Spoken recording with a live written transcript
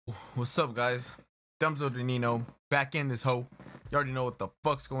What's up, guys? Dumbzo Denino back in this hoe. You already know what the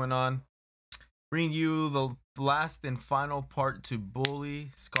fuck's going on. Bring you the last and final part to Bully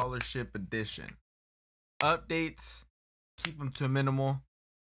Scholarship Edition. Updates, keep them to a minimal.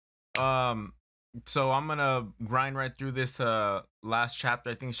 So I'm gonna grind right through this last chapter.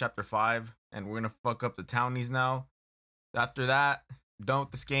 I think it's chapter 5, and we're gonna fuck up the townies now. After that, done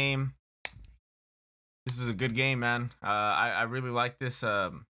with this game. This is a good game, man. I really like this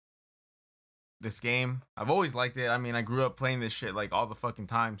this game. I've always liked it. I mean, I grew up playing this shit like all the fucking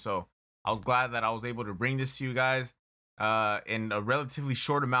time, so I was glad that I was able to bring this to you guys in a relatively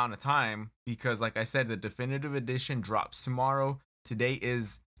short amount of time, because like I said, the definitive edition drops tomorrow. Today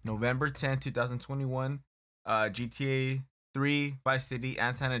is November 10th, 2021. GTA 3, Vice City,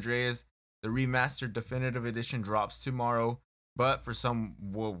 and San Andreas, the remastered definitive edition drops tomorrow. But for some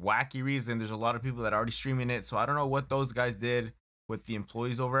wacky reason, there's a lot of people that are already streaming it. So I don't know what those guys did with the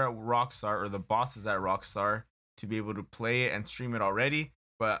employees over at Rockstar, or the bosses at Rockstar, to be able to play it and stream it already.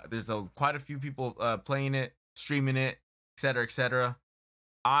 But there's quite a few people playing it, streaming it, etc., etc.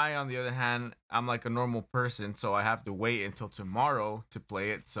 I, on the other hand, I'm like a normal person, so I have to wait until tomorrow to play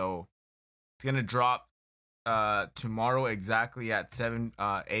it. So it's gonna drop tomorrow exactly at 7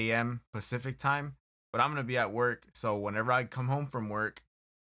 a.m. Pacific time. But I'm gonna be at work, so whenever I come home from work,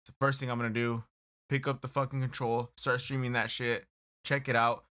 the first thing I'm gonna do, pick up the fucking control, start streaming that shit, check it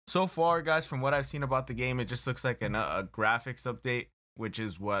out. So far, guys, from what I've seen about the game, it just looks like a graphics update, which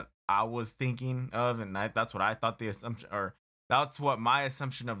is what I was thinking of, and that's what I thought the assumption, or that's what my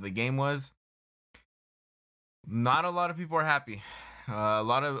assumption of the game was. Not a lot of people are happy.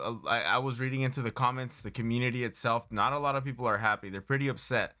 I was reading into the comments, the community itself. Not a lot of people are happy. They're pretty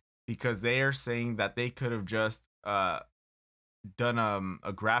upset, because they are saying that they could have just done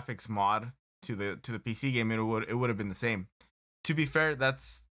a graphics mod to the PC game, and it would have been the same. To be fair,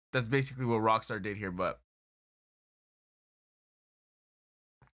 that's basically what Rockstar did here, but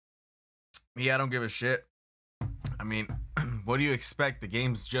yeah, I don't give a shit. I mean, what do you expect? The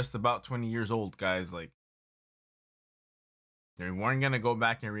game's just about 20 years old, guys. Like, they weren't gonna go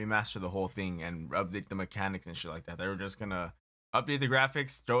back and remaster the whole thing and update the mechanics and shit like that. They were just gonna update the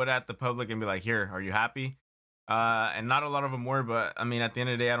graphics, throw it at the public, and be like, here, are you happy? And not a lot of them were, but I mean, at the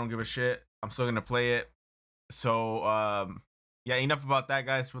end of the day, I don't give a shit. I'm still gonna play it. So yeah, enough about that,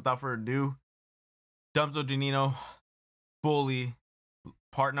 guys. Without further ado, Dumbzo Denino, Bully,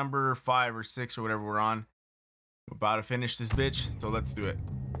 part number 5 or 6 or whatever we're on. We're about to finish this bitch, so let's do it.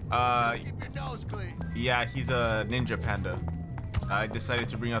 Keep your nose clean. Yeah, he's a ninja panda. I decided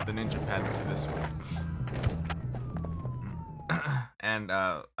to bring out the ninja panda for this one. And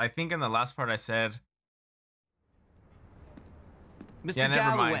I think in the last part I said, Mr. yeah, never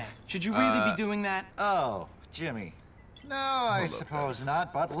Galloway, mind. Should you really be doing that? Oh, Jimmy. No, I suppose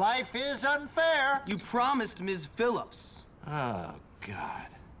not, but life is unfair. You promised Ms. Phillips. Oh, God.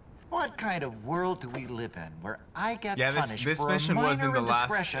 What kind of world do we live in where I get punished this for mission a minor was in the last,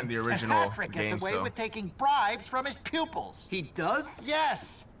 indiscretion, in the original and Patrick gets game, away so with taking bribes from his pupils? He does?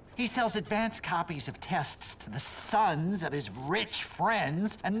 Yes. He sells advanced copies of tests to the sons of his rich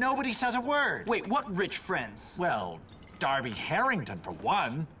friends, and nobody says a word. Wait, what rich friends? Well, Darby Harrington, for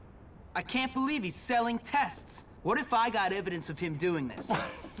one. I can't believe he's selling tests. What if I got evidence of him doing this?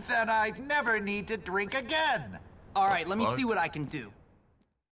 Then I'd never need to drink again. All right, let me see what I can do.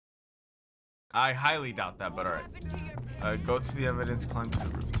 I highly doubt that, but alright. Go to the evidence, climb to the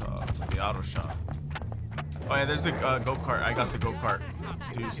rooftop, the auto shop. Oh yeah, there's the go-kart. I got the go-kart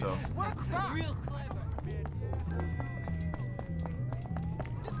too, so.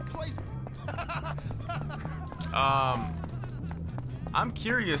 I'm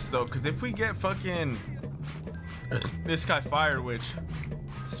curious though, because if we get fucking this guy fired, which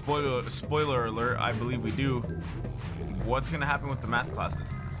spoiler alert, I believe we do, what's gonna happen with the math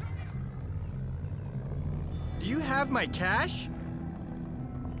classes? Do you have my cash?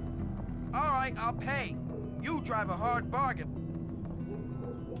 All right, I'll pay. You drive a hard bargain.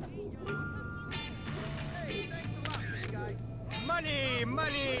 Hey, thanks a lot, big guy. Money,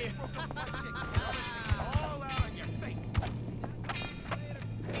 money! All out on your face.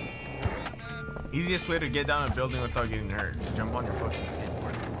 Easiest way to get down a building without getting hurt. Just jump on your fucking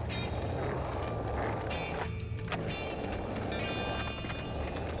skateboard.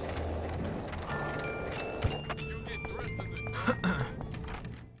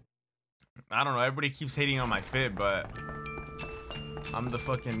 I don't know, everybody keeps hating on my fit, but I'm the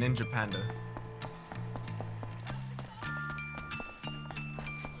fucking ninja panda.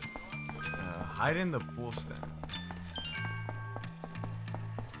 Hide in the pool stand.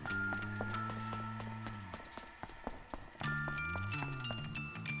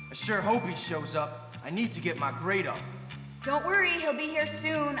 I sure hope he shows up. I need to get my grade up. Don't worry, he'll be here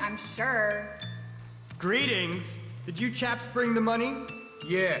soon, I'm sure. Greetings. Did you chaps bring the money?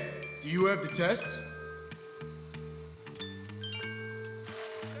 Yeah. Do you have the tests?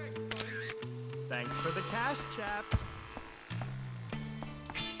 Thanks for the cash, chap.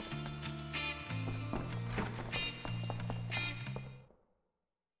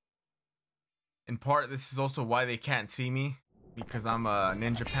 In part, this is also why they can't see me, because I'm a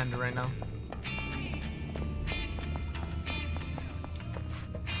Ninja Panda right now.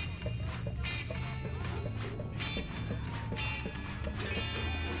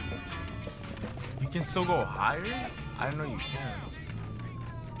 You can still go higher? I didn't know you can.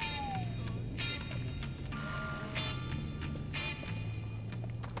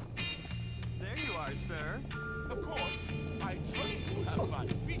 There you are, sir. Of course, I trust you have my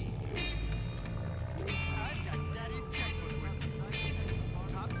fee. I've got Daddy's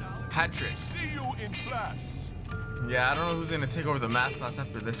checkbook. Top dollar. Hat trick. See you in class. Yeah, I don't know who's gonna take over the math class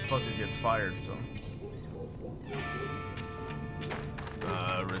after this fucker gets fired, so.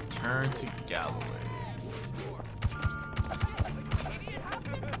 Return to Galloway.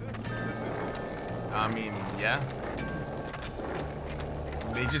 I mean, yeah.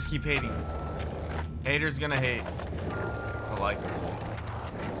 They just keep hating. Haters gonna hate. All I can say.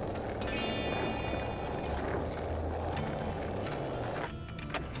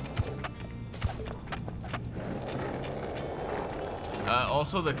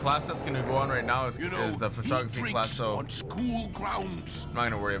 Also, the class that's gonna go on right now is the photography class, so on school grounds. I'm not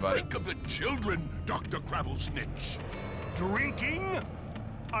gonna worry about it. Think of the children, Dr. Crabblesnitch. Drinking?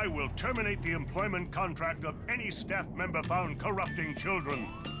 I will terminate the employment contract of any staff member found corrupting children.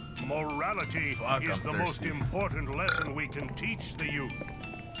 Morality Fuck, is I'm the most thirsty. important lesson we can teach the youth.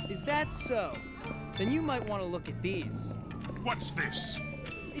 Is that so? Then you might want to look at these. What's this?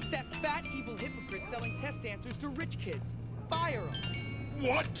 It's that fat, evil hypocrite selling test answers to rich kids. Fire him.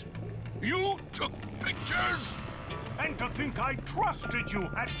 What? You took pictures? And to think I trusted you,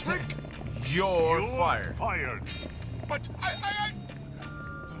 hat trick? You're fired. Fired. But I...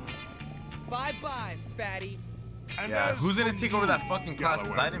 Bye-bye, fatty. And Yeah, as who's gonna for take you, over that fucking class?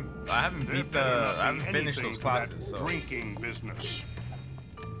 Cause Galloway, I haven't there beat better not I be haven't finished anything those to that classes, so. drinking business.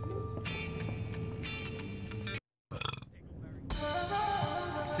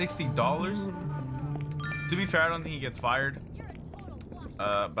 $60? To be fair, I don't think he gets fired.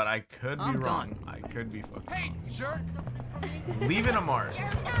 But I could be I'm wrong. done. I could be fucking Hey, wrong. sure. Leaving a mark. You're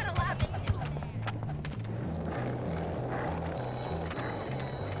not allowed to do that.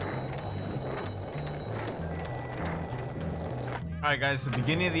 Alright guys, the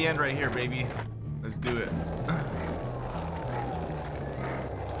beginning of the end right here, baby. Let's do it.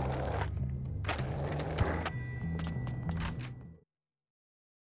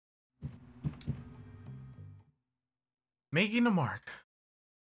 Making a mark.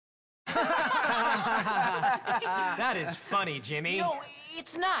 That is funny, Jimmy. No,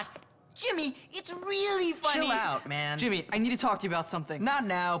 it's not. Jimmy, it's really funny. Chill out, man. Jimmy, I need to talk to you about something. Not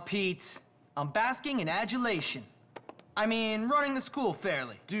now, Pete. I'm basking in adulation. I mean, running the school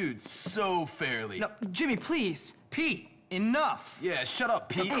fairly. Dude, so fairly. No, Jimmy, please. Pete, enough. Yeah, shut up,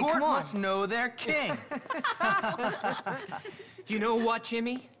 Pete. The court must know their king. You know what,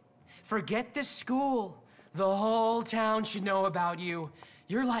 Jimmy? Forget the school. The whole town should know about you.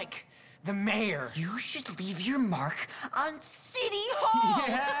 You're like the mayor. You should leave your mark on City Hall!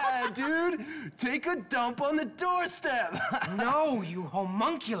 Yeah, dude. Take a dump on the doorstep. No, you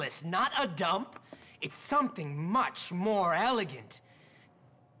homunculus, not a dump. It's something much more elegant.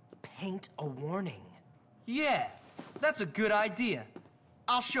 Paint a warning. Yeah, that's a good idea.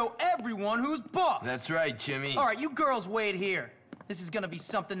 I'll show everyone who's boss. That's right, Jimmy. All right, you girls wait here. This is gonna be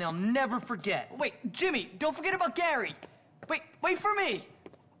something they'll never forget. Wait, Jimmy, don't forget about Gary. Wait for me.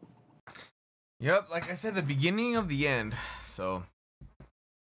 Yep, like I said, the beginning of the end. So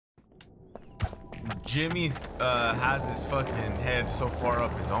Jimmy's has his fucking head so far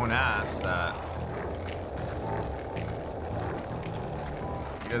up his own ass that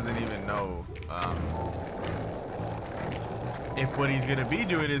he doesn't even know if what he's gonna be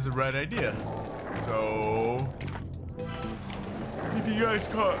doing is the right idea. So if you guys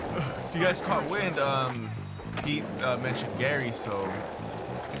caught wind, Pete mentioned Gary, so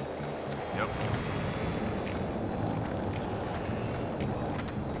yep.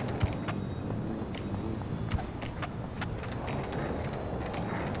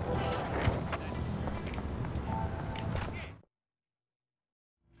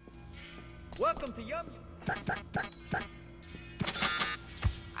 Welcome to Yum. I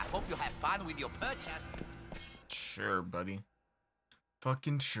hope you have fun with your purchase. Sure, buddy.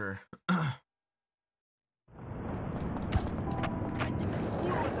 Fucking sure.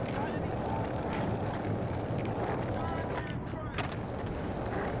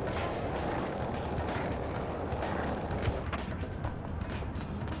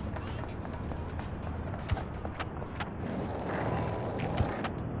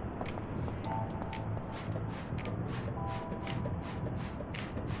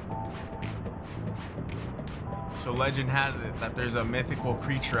 So legend has it that there's a mythical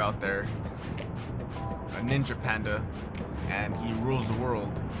creature out there, a ninja panda, and he rules the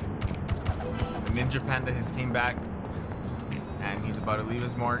world. The ninja panda has came back, and he's about to leave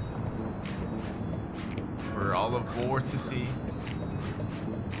his mark for all of Bullworth to see.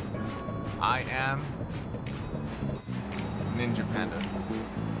 I am Ninja Panda.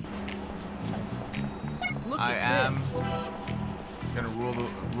 I am gonna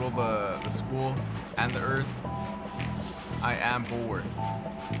rule the school and the earth. I am Bullworth.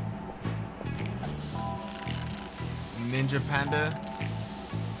 Ninja Panda,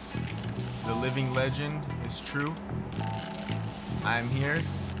 the living legend, is true. I am here,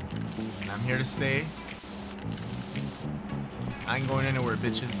 and I'm here to stay. I ain't going anywhere,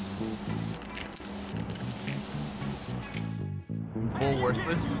 bitches.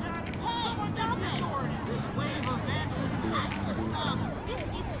 Bullworthless. Stop it! This wave of vandalism has to stop. This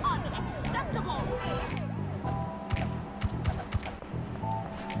is unacceptable.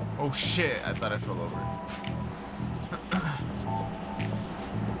 Oh shit, I thought I fell over.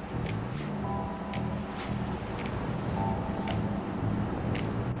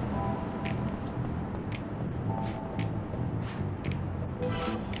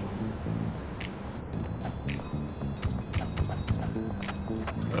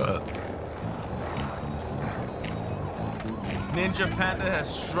 Ninja Panda has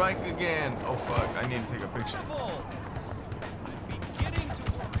strike again. Oh fuck, I need to take a picture.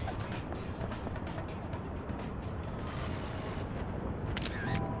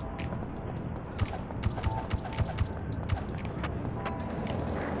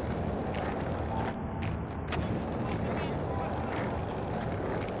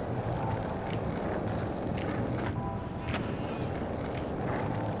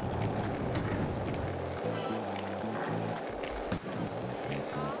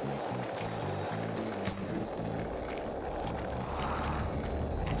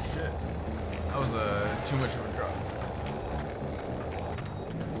 That was too much of a drop.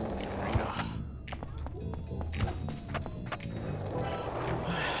 There you go.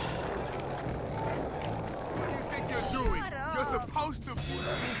 What do you think you're doing? You're supposed to.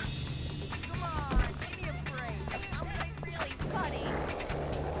 Come on, give me a break. I'm really funny.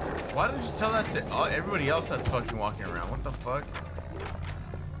 Why didn't you tell that to everybody else that's fucking walking around? What the fuck?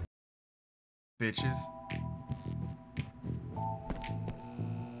 Bitches.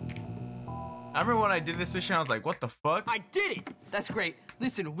 I remember when I did this mission, I was like, what the fuck? I did it! That's great.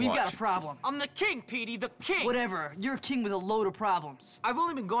 Listen, we've Watch. got a problem. I'm the king, Petey, the king! Whatever. You're a king with a load of problems. I've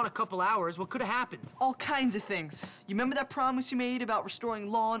only been gone a couple hours. What could have happened? All kinds of things. You remember that promise you made about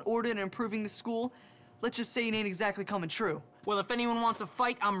restoring law and order and improving the school? Let's just say it ain't exactly coming true. Well, if anyone wants a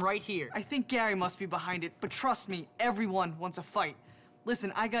fight, I'm right here. I think Gary must be behind it, but trust me, everyone wants a fight.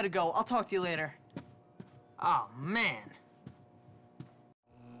 Listen, I gotta go. I'll talk to you later. Oh, man.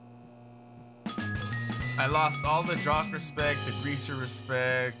 I lost all the jock respect, the greaser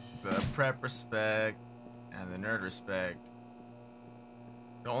respect, the prep respect, and the nerd respect.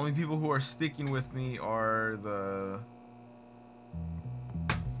 The only people who are sticking with me are the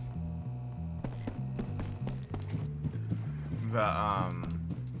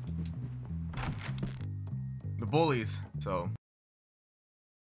bullies. So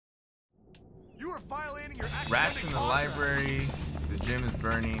You are violating your rats in the library. The gym is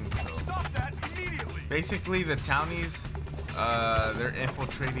burning. So Stop that immediately. basically, the townies, they're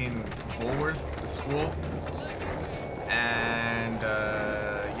infiltrating Bullworth, the school, and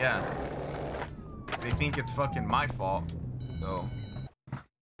yeah, they think it's fucking my fault. So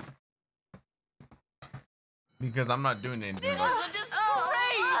because I'm not doing anything. Like, a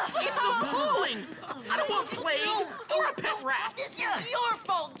disgrace! It's appalling! I don't want plagues or a pet rat! This is your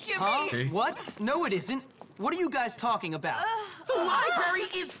fault, Jimmy! Huh? Okay. What? No, it isn't. What are you guys talking about? The library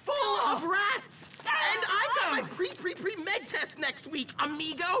is full of rats! And I got my pre-med test next week,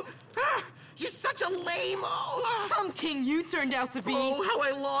 amigo! You're such a lame... Some king you turned out to be. Oh, how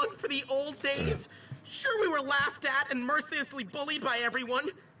I long for the old days. Sure, we were laughed at and mercilessly bullied by everyone,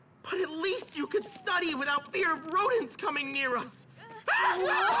 but at least you could study without fear of rodents coming near us.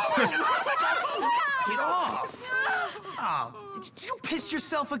 Get off! Oh, did you piss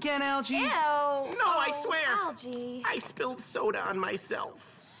yourself again, Algie? Ew. No, I swear. Algie. I spilled soda on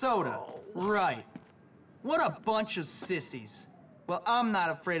myself. Soda. Right. What a bunch of sissies. Well, I'm not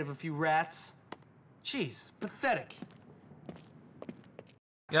afraid of a few rats. Jeez, pathetic.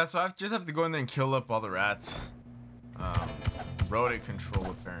 Yeah, so I just have to go in there and kill up all the rats. Rodent control,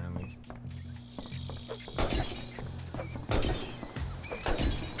 apparently.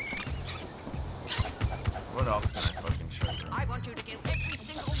 What else can I fucking check? I want you to kill every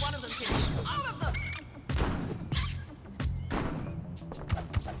single one of them, Timmy. All of them!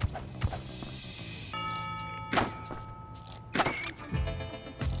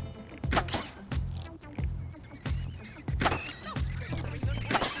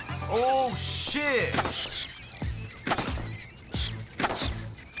 Oh shit!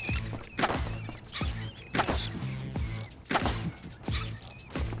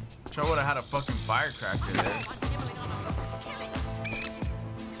 I would have had a fucking firecracker there.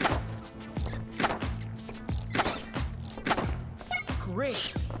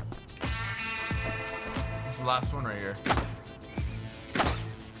 Great. It's the last one right here.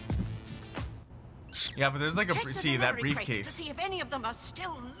 Yeah, but there's like a see that briefcase. To see if any of them are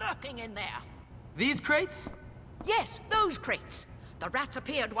still lurking in there. These crates? Yes, those crates. The rats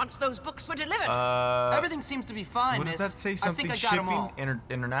appeared once those books were delivered. Everything seems to be fine, what miss. does that say? Something I think I got 'em all. shipping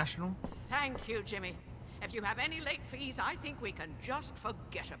international? Thank you, Jimmy. If you have any late fees, I think we can just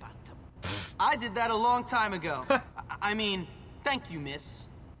forget about them. I did that a long time ago. I mean, thank you, miss.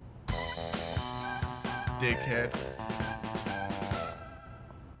 Dickhead.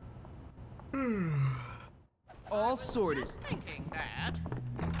 All sorted. Just thinking, Dad.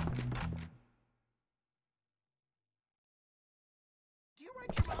 Do you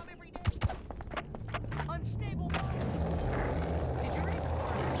write your mom every day? Unstable mom. Did you read?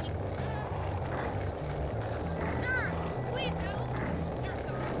 Sir, please help.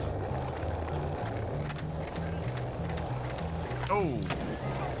 Oh.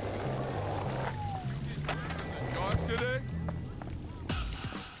 Dogs today?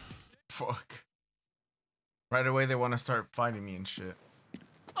 Fuck. Right away they want to start fighting me and shit.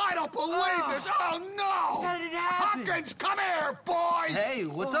 I don't believe this! Oh no! How did it happen? Hopkins, come here, boy! Hey,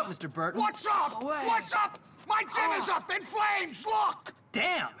 what's up, Mr. Burton? What's up? What's up? My gym is up in flames! Look!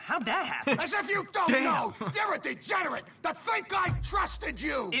 Damn, how'd that happen? As if you don't know! You're a degenerate to think I trusted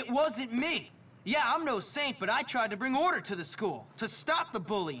you! It wasn't me. Yeah, I'm no saint, but I tried to bring order to the school, to stop the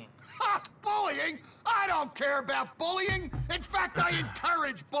bullying. Ha! Bullying? I don't care about bullying! In fact, I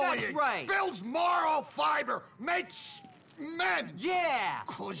encourage bullying! That's right. Builds moral fiber, makes men! Yeah!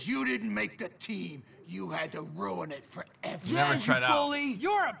 'Cause you didn't make the team. You had to ruin it for everyone. Never tried out. Bully!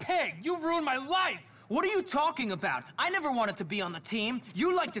 You're a pig! You ruined my life! What are you talking about? I never wanted to be on the team.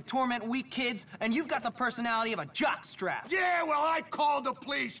 You like to torment weak kids, and you've got the personality of a jockstrap. Yeah, well, I called the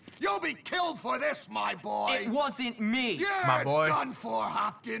police. You'll be killed for this, my boy. It wasn't me. You're My boy. done for,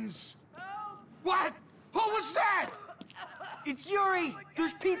 Hopkins. What? Who was that? It's Yuri!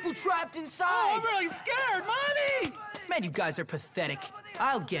 There's people trapped inside! Oh, I'm really scared, Mommy! Man, you guys are pathetic.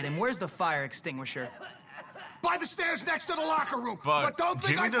 I'll get him. Where's the fire extinguisher? By the stairs next to the locker room. Fuck, But don't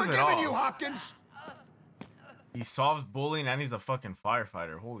think Jimmy I've does it forgiven all. you, Hopkins. He solves bullying and he's a fucking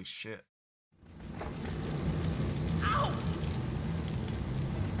firefighter. Holy shit. Ow!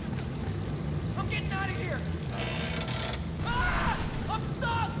 I'm getting out of here! Ah! I'm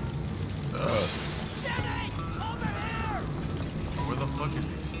stuck! Jimmy! Over here! Where the fuck is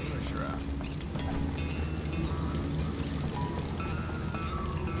the extinguisher at?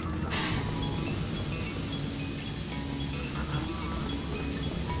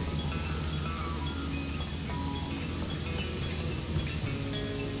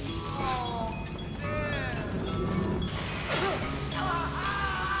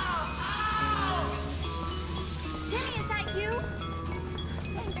 Jimmy, is that you?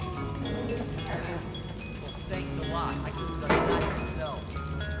 Thanks a lot. I could have done it by myself.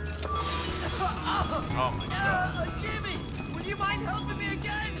 Oh my god. Jimmy! Would you mind helping me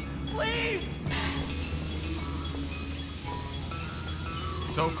again? Please!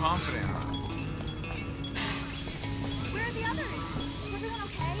 So confident. Where are the others? Is everyone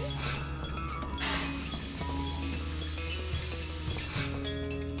okay?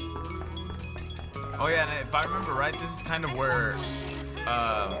 Oh yeah, and if I remember right, this is kind of where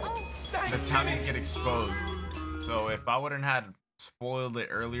the townies get exposed. So if I wouldn't had spoiled it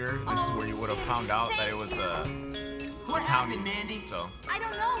earlier, this is where you would have found out that it was What happened, Mandy? So I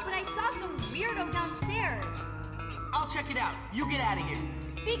don't know, but I saw some weirdo downstairs. I'll check it out. You get out of here.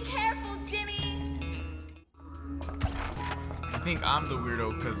 Be careful, Jimmy. I think I'm the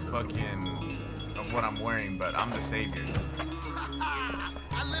weirdo because fucking. Oh what I'm wearing, but I'm the savior.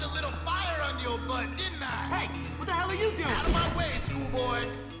 I lit a little fire on your butt, didn't I? Hey, what the hell are you doing? Out of my way, schoolboy.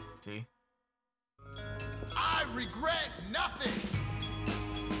 See? I regret nothing.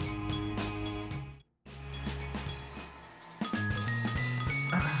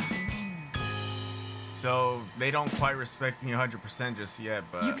 So they don't quite respect me 100% just yet,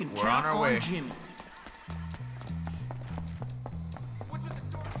 but You can we're on count our way. Jimmy.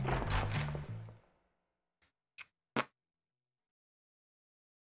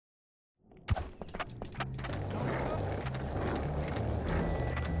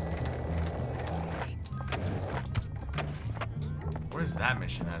 Where's that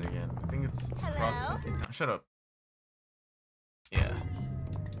mission at again? I think it's across Hello? the... Shut up. Yeah.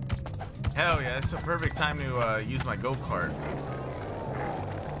 Hell yeah, it's a perfect time to use my go-kart.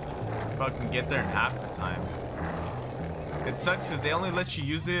 Fucking get there in half the time. It sucks because they only let you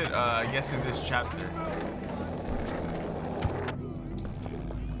use it, I guess, in this chapter.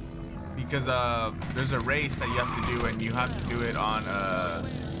 Because there's a race that you have to do, and you have to do it on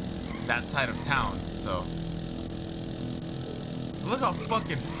that side of town, so... Look how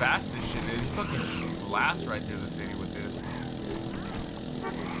fucking fast this shit is. You fucking blast right through the city with this.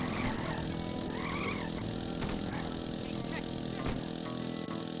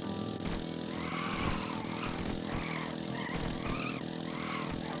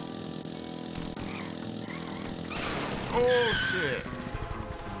 Oh shit.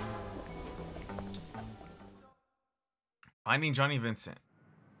 Finding Johnny Vincent.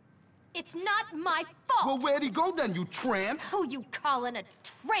 It's not my fault. Well, where'd he go then, you tramp? Who you callin' a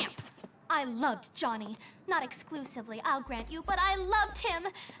tramp? I loved Johnny. Not exclusively, I'll grant you, but I loved him.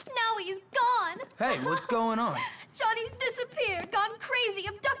 Now he's gone. Hey, what's going on? Johnny's disappeared, gone crazy,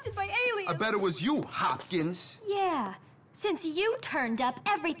 abducted by aliens. I bet it was you, Hopkins. Yeah. Since you turned up,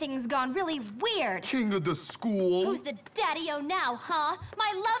 everything's gone really weird. King of the school. Who's the daddy-o now, huh?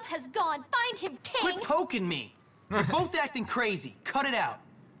 My love has gone. Find him, king. Quit poking me. You're both acting crazy. Cut it out.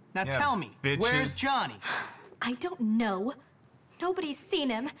 Now Yeah, tell me, bitches. where's Johnny? I don't know. Nobody's seen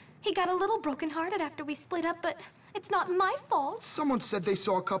him. He got a little brokenhearted after we split up, but it's not my fault. Someone said they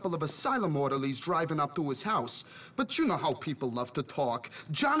saw a couple of asylum orderlies driving up to his house. But you know how people love to talk.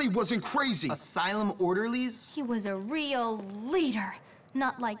 Johnny wasn't crazy. Asylum orderlies? He was a real leader.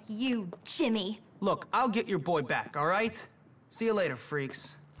 Not like you, Jimmy. Look, I'll get your boy back, all right? See you later,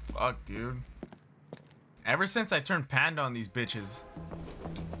 freaks. Fuck, dude. Ever since I turned panda on these bitches,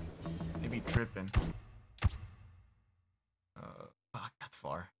 they be tripping. Fuck, that's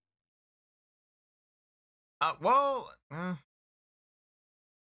far. Well, I'm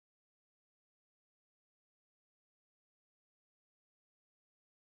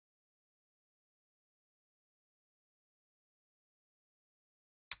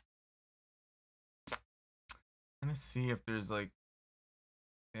gonna see if there's like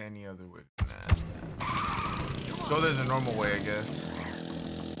any other way. Nah. Let's go there the normal way, I guess.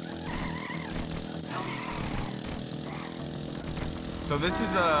 So this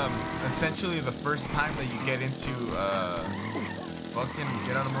is essentially the first time that you get into fucking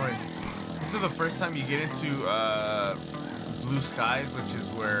get out of my way. This is the first time you get into Blue Skies, which is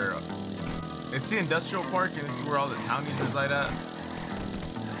where it's the industrial park, and this is where all the townies reside at.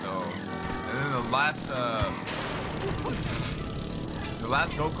 So, and then the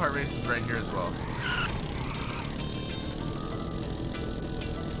last go-kart race is right here as well.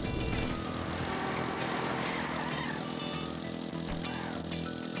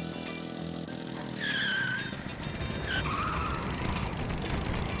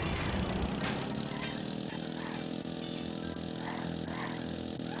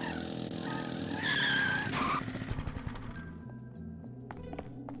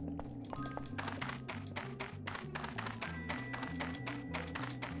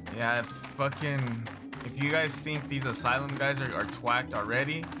 Yeah, if you guys think these asylum guys are twacked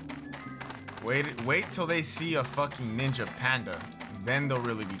already, wait till they see a fucking ninja panda. Then they'll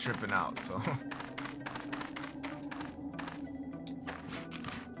really be tripping out, so.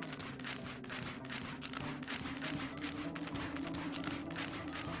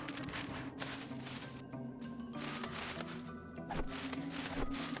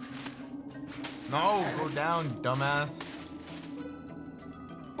 No, go down, dumbass.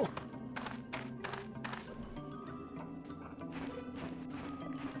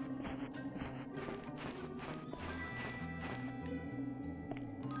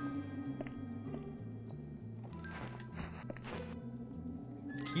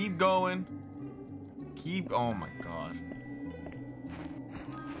 Keep going. Oh my god.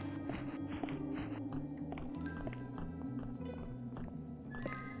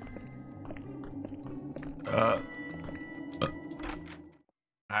 Alright,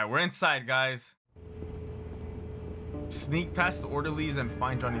 we're inside, guys. Sneak past the orderlies and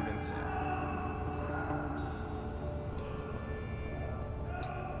find Johnny Vincent.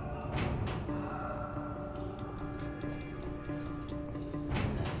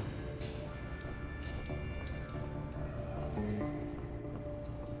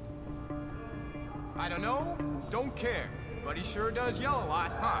 I don't know, don't care, but he sure does yell a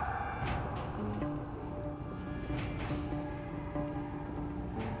lot, huh?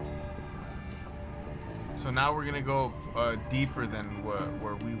 So now we're gonna go deeper than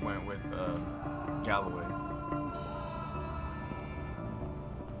where we went with Galloway.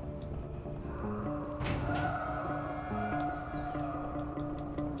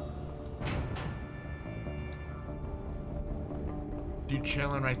 Dude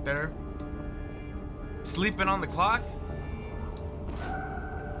chilling right there. Sleeping on the clock?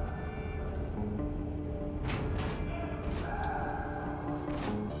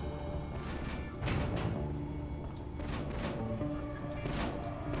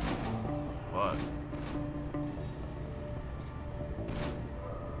 What?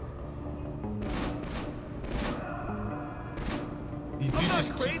 These dudes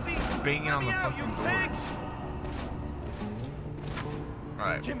just keep banging on the fucking doors.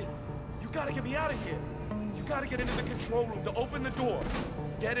 Alright. Jimmy, you gotta get me out of here. You gotta get into the control room to open the door.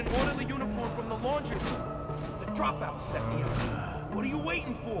 Get an orderly uniform from the laundry room. The dropout set me up. What are you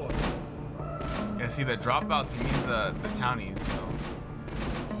waiting for? Yeah, see, the dropouts, he means the townies, so.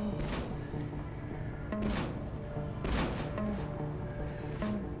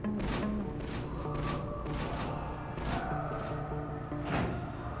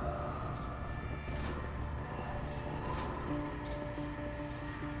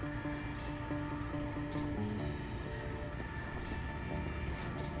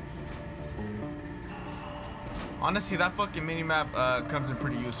 Honestly, that fucking minimap comes in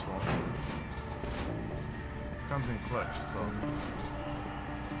pretty useful. Comes in clutch, so.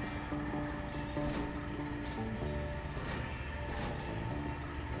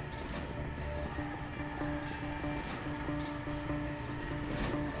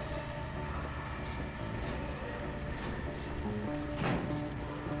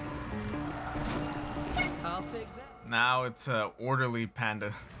 I'll take that. Now it's orderly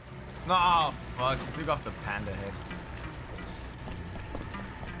panda. No, oh, fuck, he took off the panda head.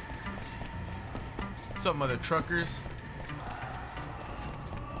 What's up, mother truckers?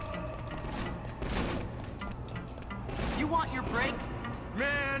 You want your break?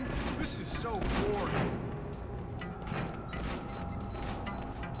 Man, this is so boring.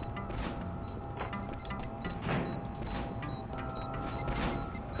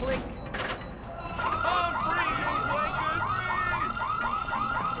 Click. I'm free, you wankers!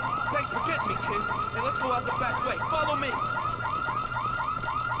 Thanks for getting me, kid. Hey, let's go out the back way. Follow me.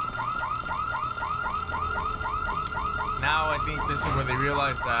 Now I think this is where they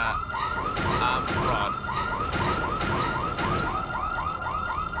realize that I'm a fraud.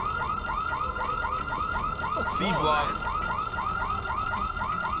 C block.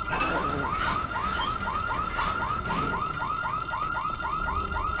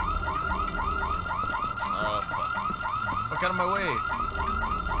 Fuck out of my way.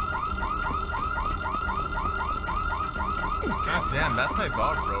 God damn, that side's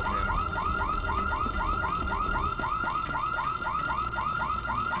all broken.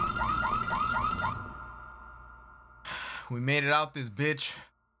 We made it out this bitch.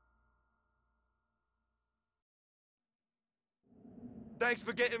 Thanks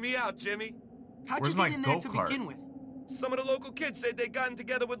for getting me out, Jimmy. How'd Where's you my get in there to go-kart? begin with? Some of the local kids said they'd gotten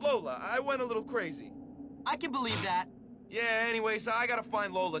together with Lola. I went a little crazy. I can believe that. Yeah, anyways, I gotta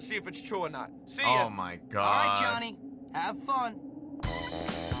find Lola, see if it's true or not. See ya. Oh my god. All right, Johnny. Have fun.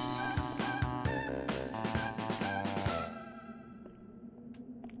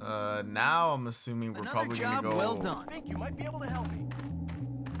 Now I'm assuming we're probably gonna go. Well done. I think you might be able to help me.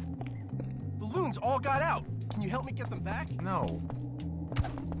 The loons all got out. Can you help me get them back? No.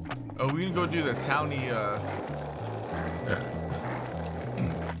 Oh, we can go do the townie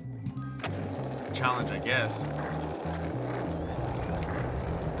challenge, I guess.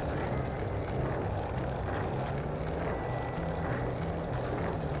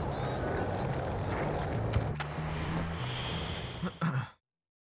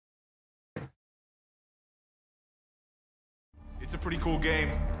 It's a pretty cool game.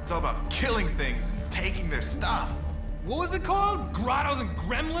 It's all about killing things, taking their stuff. What was it called? Grottos and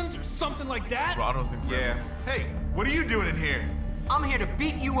Gremlins or something like that? Grottos and Gremlins. Yeah. Hey, what are you doing in here? I'm here to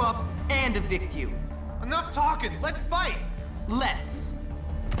beat you up and evict you. Enough talking. Let's fight. Let's.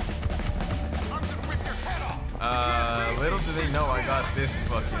 I'm gonna rip your head off. Little do they know I got this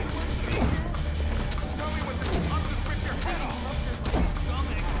fucking thing.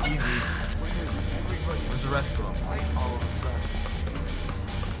 Easy. Where's the rest of them? All of a sudden.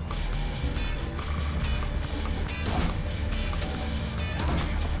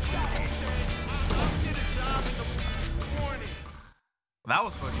 That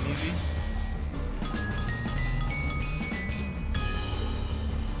was fucking easy.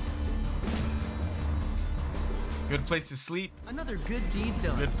 Good place to sleep. Another good deed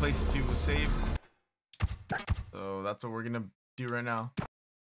done. Good place to save. So that's what we're gonna do right now.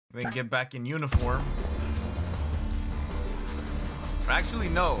 Then get back in uniform. Actually,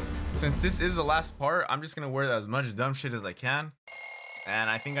 no. Since this is the last part, I'm just gonna wear as much dumb shit as I can. And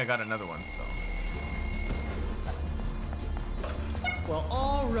I think I got another one, so. Well,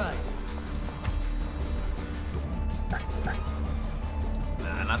 all right.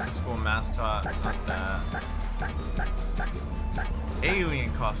 Nah, not the school mascot. Not that.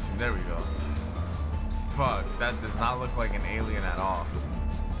 Alien costume. There we go. Fuck, that does not look like an alien at all.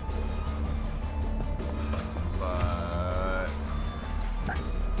 But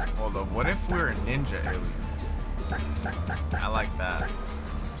hold up, what if we're a ninja alien? I like that.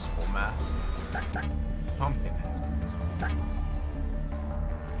 Skull mask. Pumpkin head.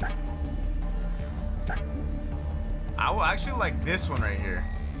 I will actually like this one right here.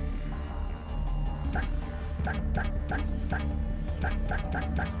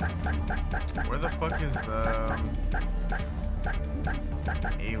 Where the fuck is the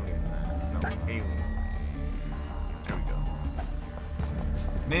alien? No, alien. There we go.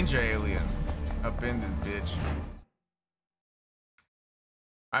 Ninja alien. Up in this bitch.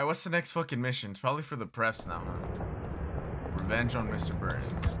 Alright, what's the next fucking mission? It's probably for the preps now, huh? Revenge on Mr.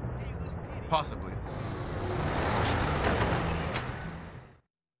 Burns. Possibly.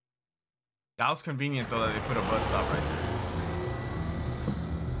 That was convenient though that they put a bus stop right there.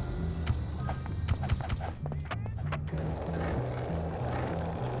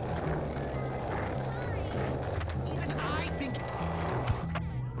 Even I think.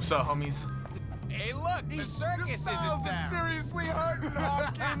 What's up, homies? Hey, look, the circus is in town. Seriously hurting,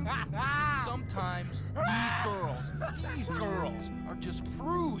 Hawkins. Sometimes these girls are just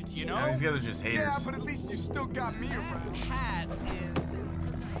prudes, you know? Yeah, these guys are just haters. Yeah, but at least you still got me around. Hat is.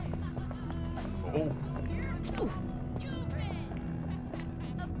 Oh.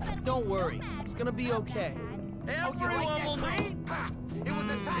 Don't worry, it's gonna be okay. Everyone will know. It was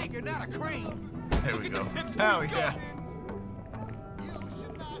a tiger, not a crane. There we go. Hell yeah.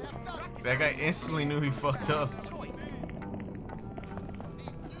 That guy instantly knew he fucked up.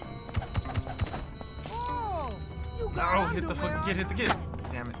 No, hit the fucking kid, hit the kid.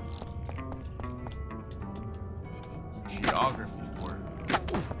 Damn it. Geography for it.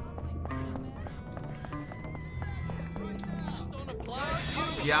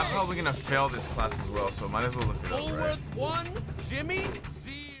 Yeah, I'm probably gonna fail this class as well, so might as well look it up, right? Woolworth 1, Jimmy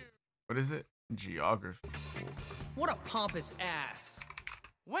 0. What is it? Geography. What a pompous ass.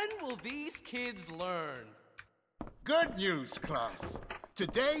 When will these kids learn? Good news, class.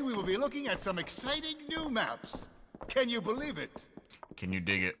 Today we will be looking at some exciting new maps. Can you believe it? Can you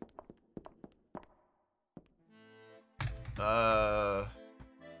dig it?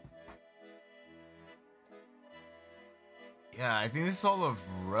 Yeah, I think this is all of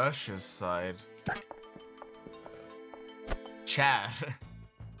Russia's side. Chad.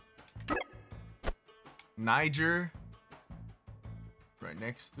 Niger. Right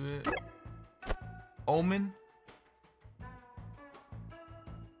next to it. Oman.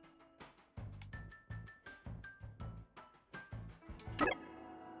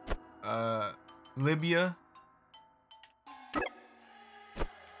 Libya.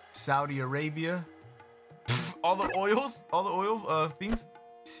 Saudi Arabia. all the oil things.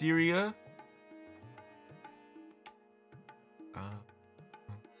 Syria.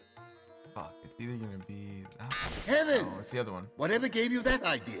 It's either gonna be that. Heavens! Oh, it's the other one. Whatever gave you that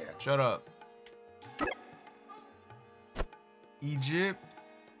idea? Shut up. Egypt.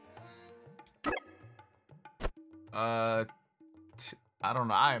 I don't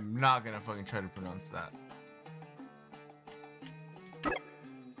know. I am not gonna fucking try to pronounce that.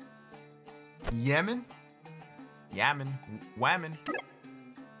 Yemen. Whammon.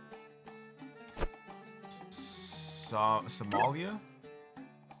 Somalia.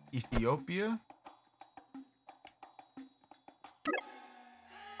 Ethiopia.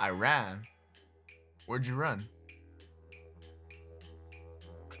 Iran. Where'd you run?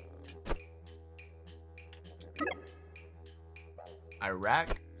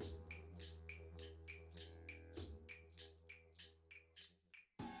 Iraq.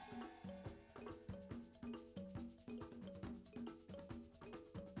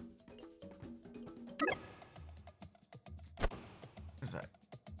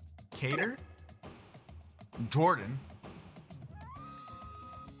 Decatur? Jordan.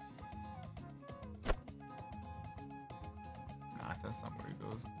 Nah, that's not where he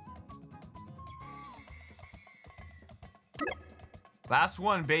goes. Last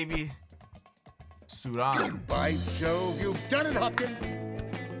one, baby. Sudan. By Jove, you've done it, Hopkins.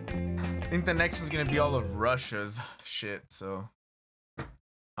 I think the next one's gonna be all of Russia's shit, so. That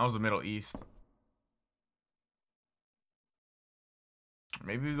was the Middle East.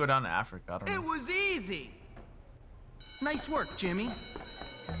 Maybe we go down to Africa. I don't know. It was easy. Nice work, Jimmy.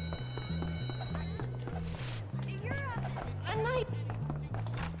 You're a knight.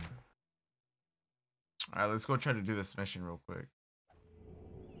 Alright, let's go try to do this mission real quick.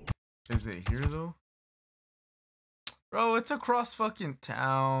 Is it here though? Bro, it's across fucking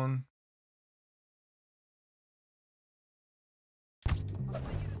town.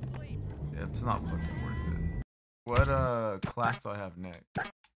 Yeah, it's not fucking worth it. What class do I have next?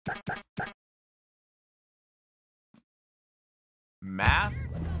 Math?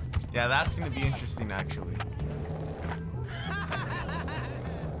 Yeah, that's gonna be interesting actually.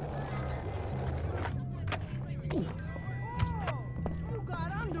 You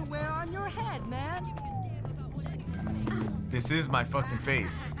got underwear on your head, man. This is my fucking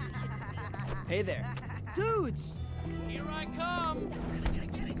face. Hey there. Dudes. Here I come.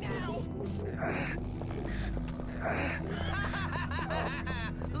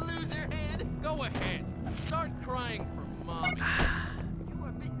 Loser head. Go ahead. Start crying for mom. You were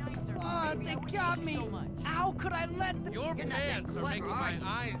a bit nicer. They got me. How could I let them? Your pants are making my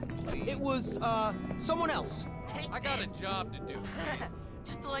eyes bleed. It was, someone else. I got a job to do.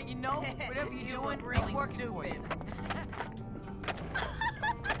 Just to let you know, whatever you're doing, really working for you.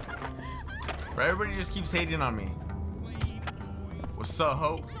 Bro, everybody just keeps hating on me. What's up,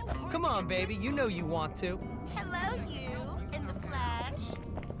 ho? Come on, baby. You know you want to. Hello, you, in the flash.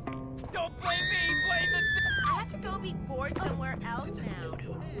 Don't blame me, blame the... I have to go be bored somewhere else now.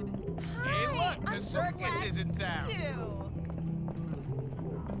 Hey, look, I'm the so circus glad is in to see town. you.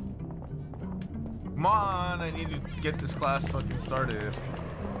 Come on, I need to get this class fucking started.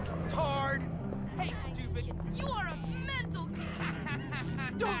 Tard. Hey, stupid. You are a mental.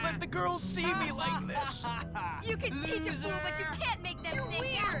 Don't let the girls see me like this. You can teach a fool, but you can't make them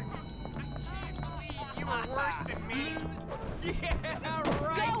think. You were worse than me. Yeah,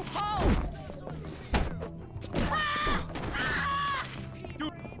 right. Go home.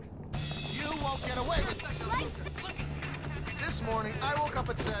 You won't get away with it. This morning, I woke up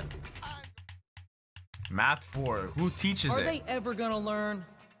and said, Math 4. Who teaches Are it? they ever gonna learn?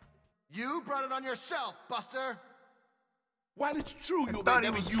 you brought it on yourself, Buster. While it's true you thought may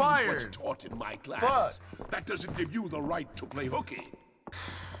he never was use fired. what's taught in my class, that doesn't give you the right to play hooky.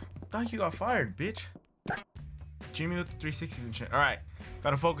 Thought you got fired, bitch. Jimmy with the 360s and shit. Alright,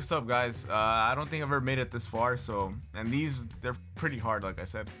 gotta focus up, guys. I don't think I've ever made it this far, so... And these, they're pretty hard, like I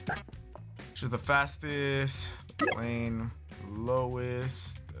said. Which is the fastest, the plane,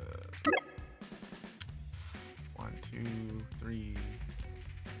 lowest. 1, 2, 3,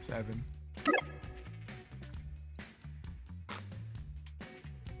 7.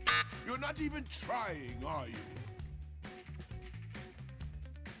 You're not even trying, are you?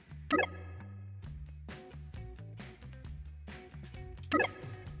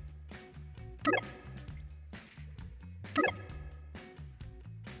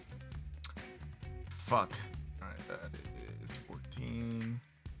 Fuck. Alright, that is 14,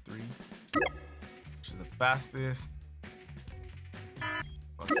 3. Which is the fastest.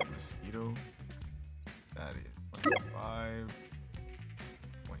 Fucking mosquito. That is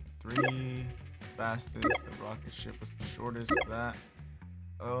 25.3. Fastest. The rocket ship was the shortest. That.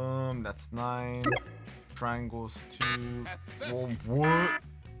 That's 9. Triangles 2. Whoa, what?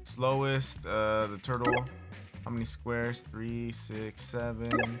 Slowest. The turtle. How many squares? 3, 6, 7.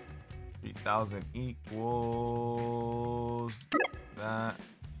 3,000 equals that.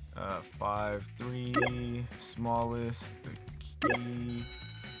 5, 3. Smallest. The key.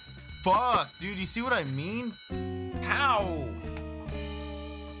 Fuck, dude. You see what I mean? How?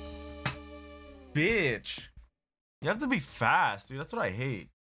 Bitch. You have to be fast, dude. That's what I hate.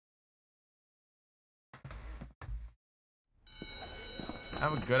 I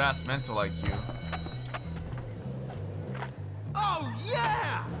have a good ass mental like you. Oh,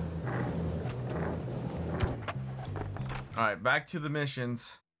 yeah! Alright, back to the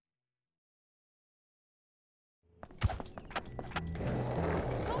missions.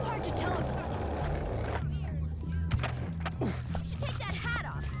 So hard to tell. You should take that hat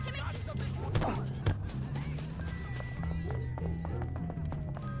off. It makes you so big.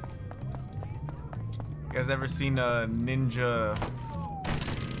 You guys ever seen a ninja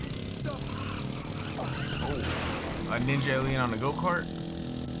A ninja alien on a go-kart?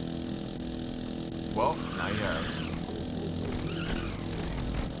 Well, now you have.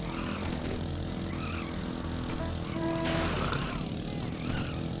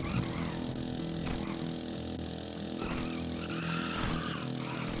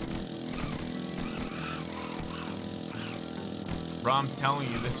 Bro, I'm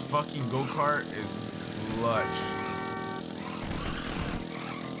telling you, this fucking go-kart is clutch.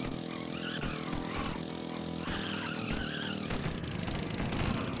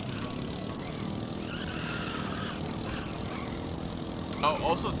 Oh,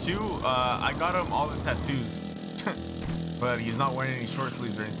 also too, I got him all the tattoos, but he's not wearing any short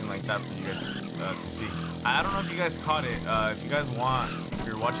sleeves or anything like that for you guys to see. I don't know if you guys caught it. If you guys want, if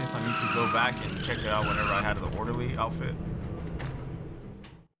you're watching this on YouTube, go back and check it out whenever I had the orderly outfit.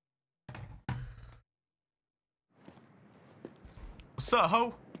 What's up,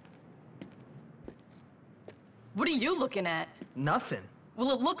 ho? What are you looking at? Nothing.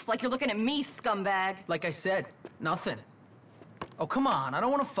 Well, it looks like you're looking at me, scumbag. Like I said, nothing. Oh, come on. I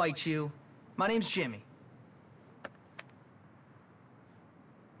don't want to fight you. My name's Jimmy.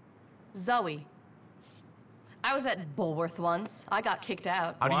 Zoe. I was at Bulworth once. I got kicked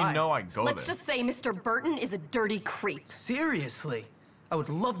out. How do you know I go there? Let's just say Mr. Burton is a dirty creep. Seriously? I would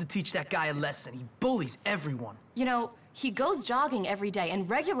love to teach that guy a lesson. He bullies everyone. You know, he goes jogging every day and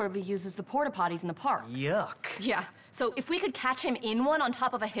regularly uses the porta potties in the park. Yuck. Yeah, so if we could catch him in one on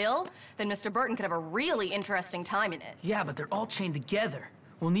top of a hill, then Mr. Burton could have a really interesting time in it. Yeah, but they're all chained together.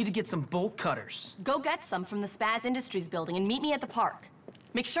 We'll need to get some bolt cutters. Go get some from the Spaz Industries building and meet me at the park.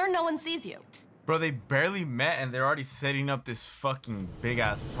 Make sure no one sees you. Bro, they barely met and they're already setting up this fucking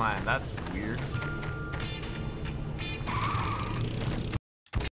big-ass plan. That's weird.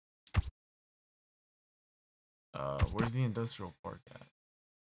 Where's the industrial park at?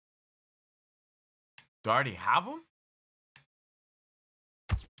 Do I already have them?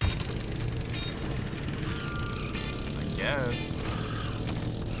 I guess.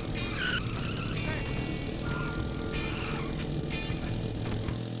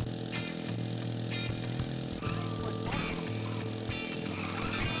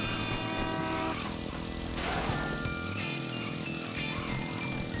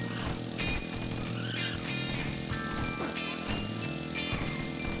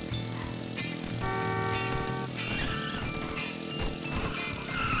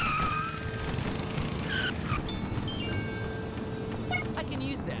 I can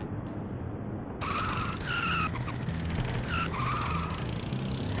use that.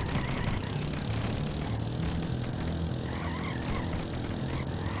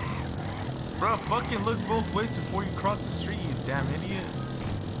 Bro, fucking look both ways before you cross the street, you damn idiot.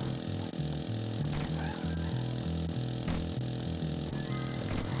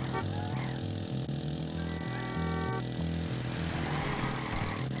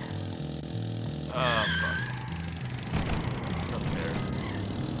 Fuck. It's up there.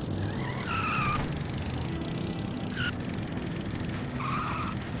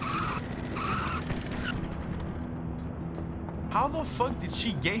 How the fuck did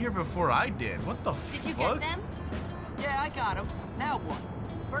she get here before I did? What the fuck? Did you get them? Yeah, I got him. Now what?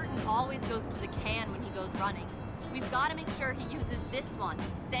 Burton always goes to the can when he goes running. We've got to make sure he uses this one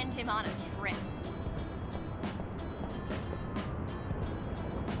and send him on a trip.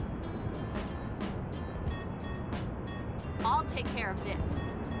 I'll take care of this.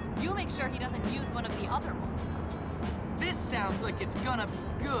 You make sure he doesn't use one of the other ones. This sounds like it's gonna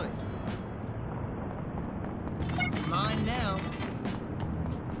be good. Mine now.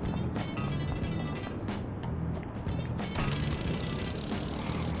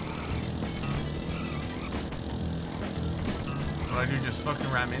 What do I do, just fucking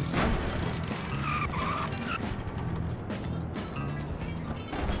ram into him?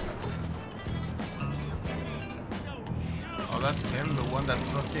 Oh, that's him, the one that's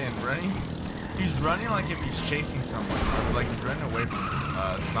fucking running? He's running like if he's chasing someone, or like he's running away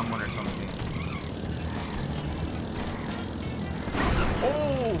from someone or something.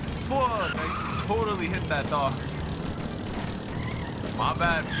 Oh, fuck! I totally hit that dog. My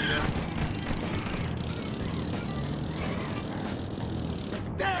bad, Peter.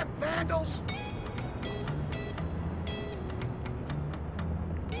 Damn vandals!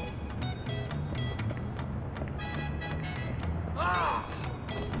 Ah,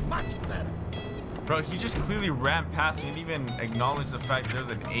 much better. Bro, he just clearly ran past me and even acknowledged the fact there's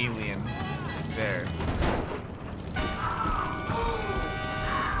an alien there.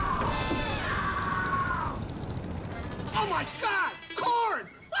 Oh my God! Corn!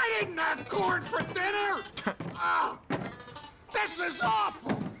 I didn't have corn for dinner! Oh, this is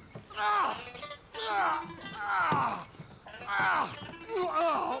awful!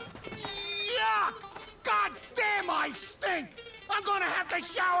 gonna have to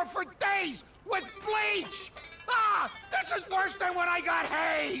shower for days with bleach! Ah! This is worse than when I got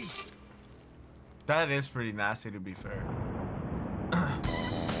hazed! That is pretty nasty, to be fair.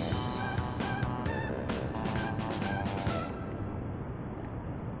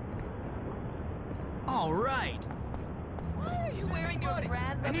 All right. Why are you wearing your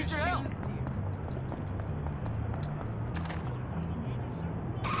grandmother's I need your help. shoes, dear?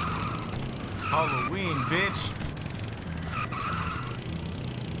 Halloween, bitch.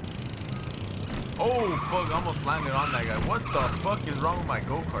 Oh, fuck. I almost landed on that guy. What the fuck is wrong with my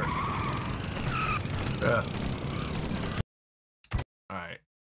go-kart? Alright.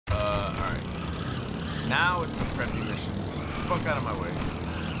 Alright. Now it's the preppy missions. Fuck out of my way.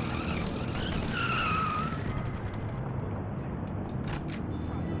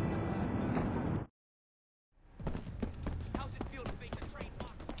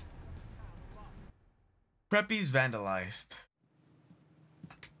 Preppy's vandalized.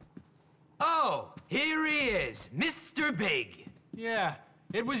 Oh, here he is, Mr. Big. Yeah,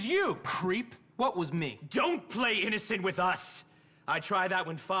 it was you, creep. What was me? Don't play innocent with us. I tried that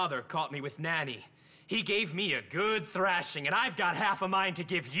when Father caught me with Nanny. He gave me a good thrashing, and I've got half a mind to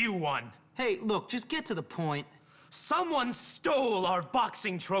give you one. Hey, look, just get to the point. Someone stole our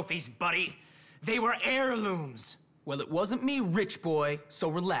boxing trophies, buddy. They were heirlooms. Well, it wasn't me, rich boy, so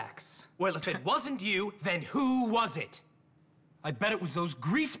relax. Well, if it wasn't you, then who was it? I bet it was those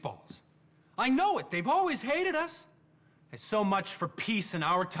greaseballs. I know it, they've always hated us. There's so much for peace in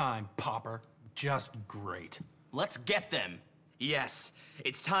our time, Popper. Just great. Let's get them. Yes,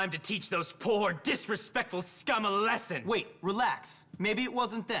 it's time to teach those poor, disrespectful scum a lesson. Wait, relax. Maybe it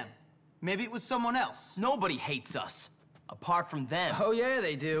wasn't them. Maybe it was someone else. Nobody hates us, apart from them. Oh yeah,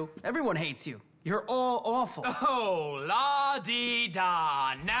 they do. Everyone hates you. You're all awful. Oh,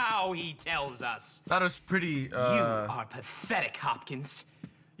 la-dee-da. Now he tells us. That was pretty, You are pathetic, Hopkins.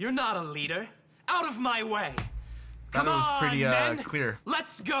 You're not a leader. Out of my way. Come was on, pretty, men. clear.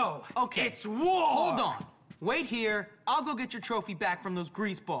 Let's go. Okay. It's war. Hold on. Wait here. I'll go get your trophy back from those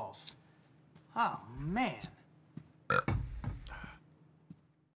greaseballs. Oh, man.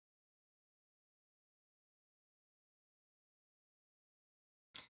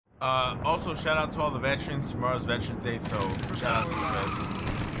 Also, shout out to all the veterans. Tomorrow's Veterans Day, so shout out to you guys.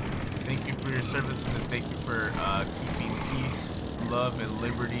 Thank you for your services and thank you for keeping peace, love, and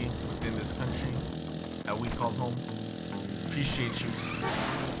liberty within this country that we call home. Appreciate you.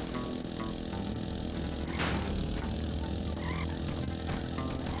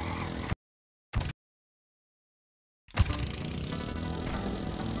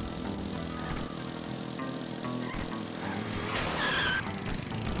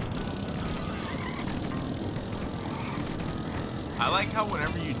 I like how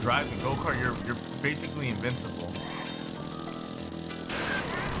whenever you drive the go-kart, you're basically invincible.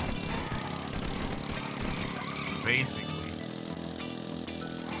 Basically.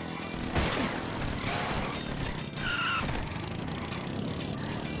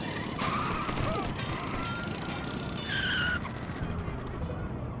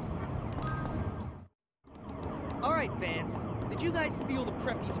 All right, Vance. Did you guys steal the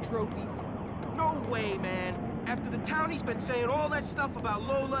Preppy's trophies? No way, man. After the townie's been saying all that stuff about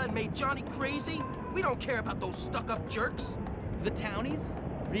Lola and made Johnny crazy, we don't care about those stuck-up jerks. The townies?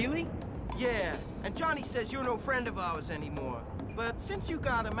 Really? Yeah, and Johnny says you're no friend of ours anymore. But since you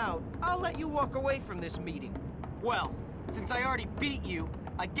got him out, I'll let you walk away from this meeting. Well, since I already beat you,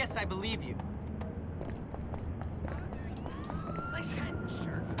 I guess I believe you. Nice head,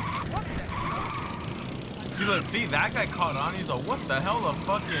 sir. What the hell? See, look, see, that guy caught on. He's like, what the hell, a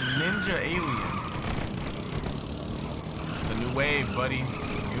fucking ninja alien. It's the new wave, buddy.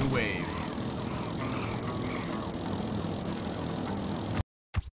 New wave.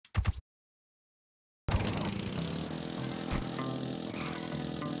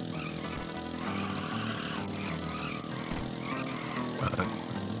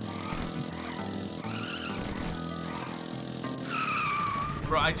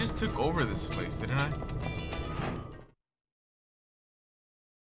 Bro, I just took over this place, didn't I?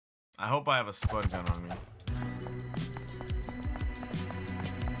 I hope I have a spud gun on me.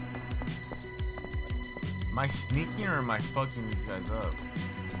 Am I sneaking or am I fucking these guys up?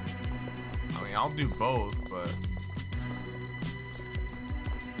 I mean, I'll do both, but...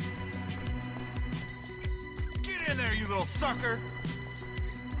 Get in there, you little sucker!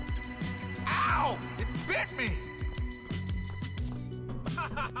 Ow! It bit me!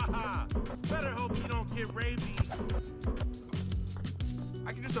 Better hope you don't get rabies.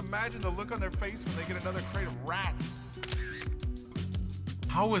 I can just imagine the look on their face when they get another crate of rats.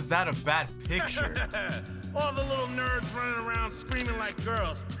 How was that a bad picture? All the little nerds running around screaming like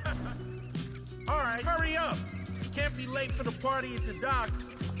girls. All right, hurry up. Can't be late for the party at the docks.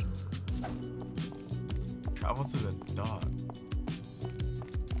 Travel to the dock.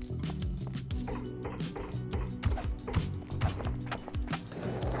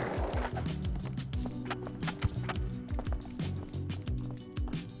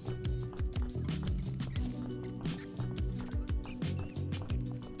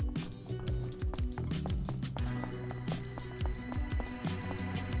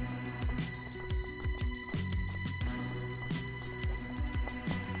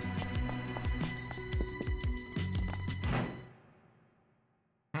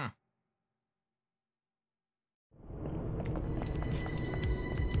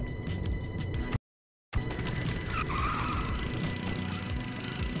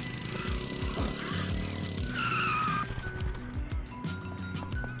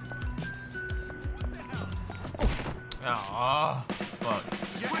 Oh, fuck.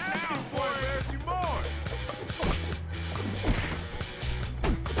 You're asking for it, there's you more.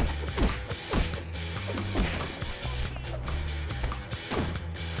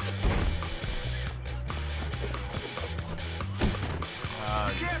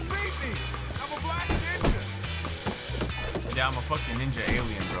 You can't beat me. I'm a black ninja. Yeah, I'm a fucking ninja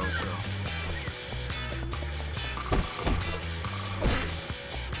alien, bro, so.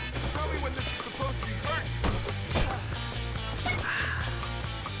 Tell me when this is supposed to be burnt.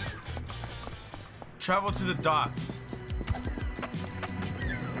 Travel to the docks.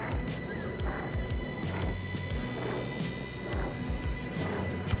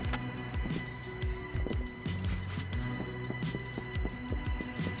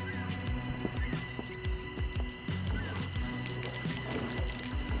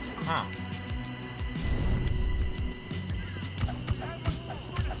 Huh.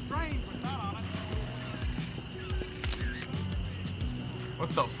 What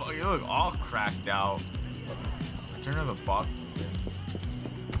the fuck? You look all cracked out. Turn to the box.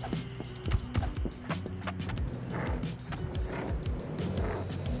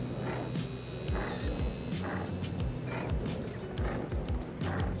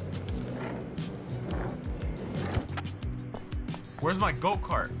 Where's my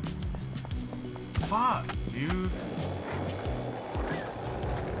go-kart? Fuck, dude.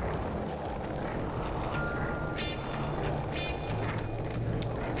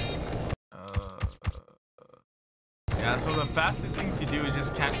 Yeah, so the fastest thing to do is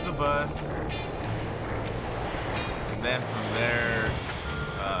just catch the bus, and then from there,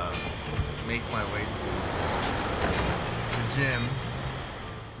 make my way to the gym,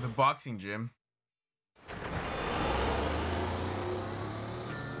 the boxing gym.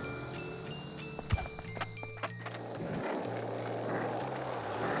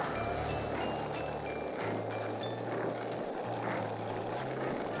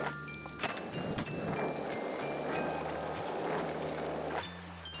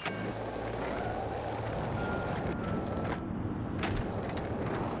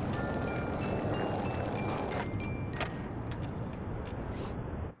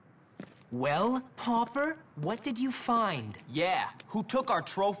 Well, Pauper, what did you find? Yeah, who took our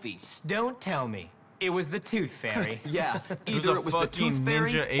trophies? Don't tell me. It was the Tooth Fairy. Yeah, either it was the Tooth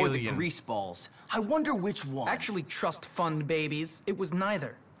Fairy or the Grease Balls. I wonder which one. Actually, trust fund babies. It was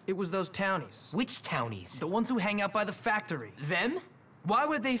neither. It was those townies. Which townies? The ones who hang out by the factory. Them? Why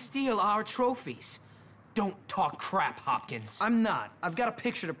would they steal our trophies? Don't talk crap, Hopkins. I'm not. I've got a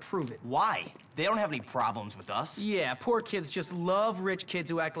picture to prove it. Why? They don't have any problems with us. Yeah, poor kids just love rich kids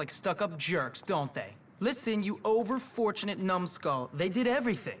who act like stuck-up jerks, don't they? Listen, you over-fortunate numbskull. They did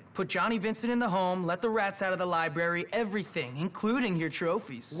everything. Put Johnny Vincent in the home, let the rats out of the library, everything, including your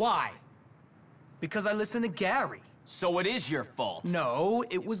trophies. Why? Because I listened to Gary. So it is your fault. No,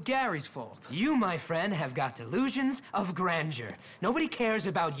 it was Gary's fault. You, my friend, have got delusions of grandeur. Nobody cares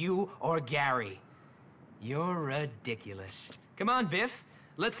about you or Gary. You're ridiculous. Come on, Biff.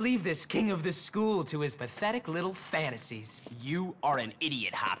 Let's leave this king of the school to his pathetic little fantasies. You are an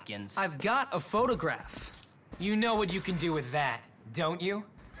idiot, Hopkins. I've got a photograph. You know what you can do with that, don't you?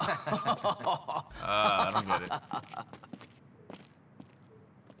 I don't get it.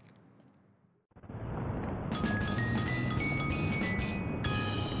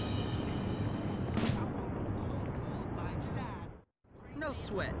 No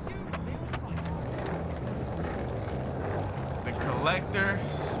sweat. The collector,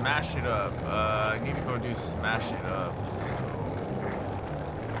 smash it up. I need to go do smash it up. So,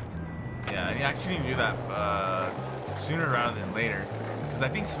 yeah, I actually need to do that sooner rather than later, because I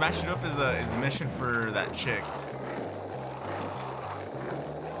think smash it up is the mission for that chick.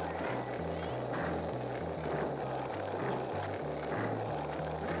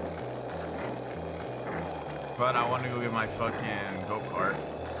 But I want to go get my fucking go-kart.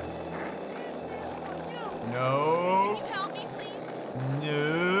 No. Can you help me, please?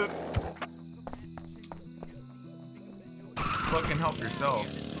 Nope. Fucking help yourself.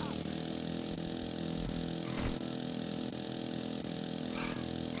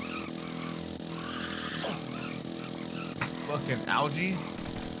 Fucking algae.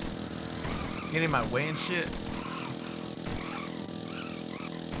 Get in my way and shit.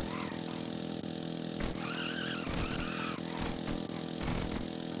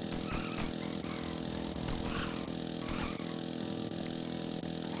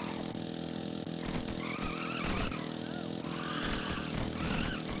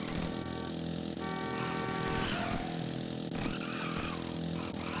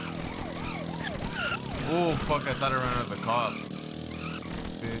 Oh fuck, I thought I ran out of the cop.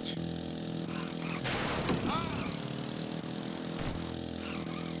 Bitch.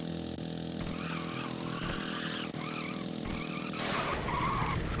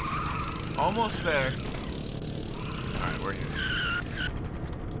 Almost there. Alright, we're here.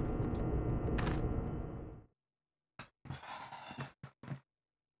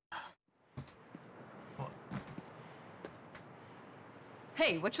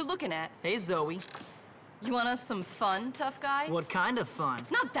 Hey, what you looking at? Hey, Zoe. You wanna have some fun, tough guy? What kind of fun?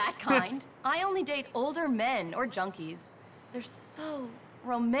 Not that kind. I only date older men or junkies. They're so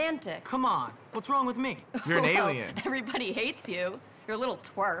romantic. Come on, what's wrong with me? You're an Well, alien. Everybody hates you. You're a little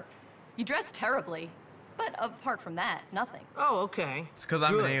twerp. You dress terribly. But apart from that, nothing. Oh, okay. It's because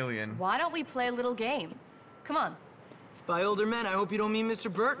I'm an alien. Why don't we play a little game? Come on. By older men, I hope you don't mean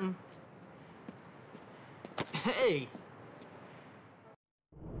Mr. Burton. Hey.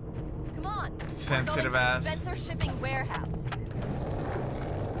 Come on. Sensitive We're going ass. to Spencer Shipping Warehouse.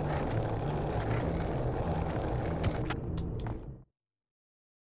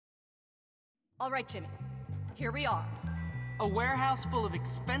 All right, Jimmy. Here we are. A warehouse full of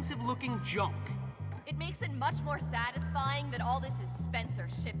expensive-looking junk. It makes it much more satisfying that all this is Spencer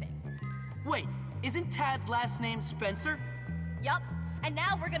Shipping. Wait, isn't Tad's last name Spencer? Yup. And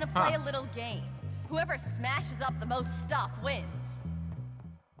now we're gonna play a little game. Whoever smashes up the most stuff wins.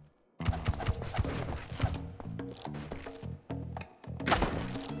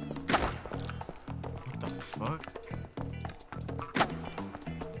 What the fuck?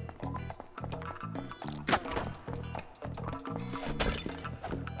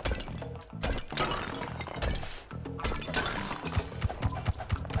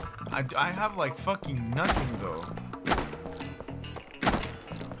 I have like fucking nothing though.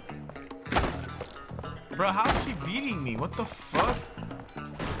 Bro, how is she beating me? What the fuck?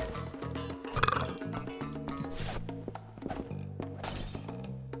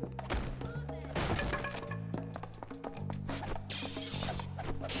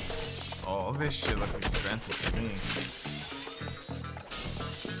 Oh, this shit looks expensive to me.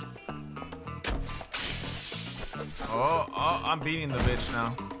 Oh, I'm beating the bitch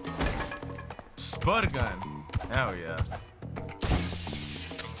now. Spud gun. Hell yeah.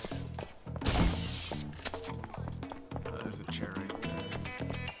 There's a chair right there.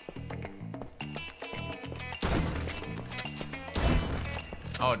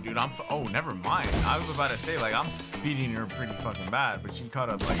 Oh, dude, oh, never mind. I was about to say, like, I'm beating her pretty fucking bad, but she caught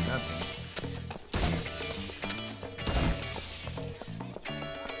up like nothing.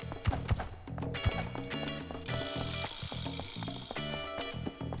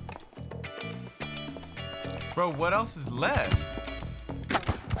 Bro, what else is left?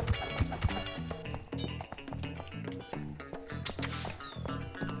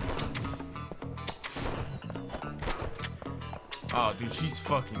 Oh, dude, she's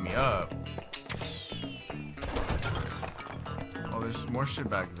fucking me up. Oh, there's more shit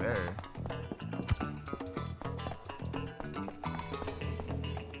back there.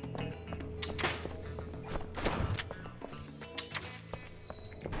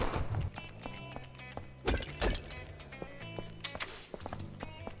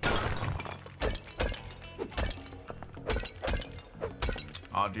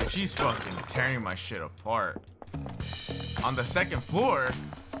 Oh, dude, she's fucking tearing my shit apart. On the second floor?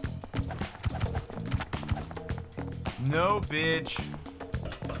 No, bitch.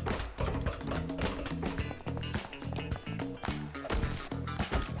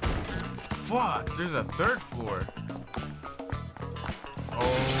 Fuck, there's a third floor.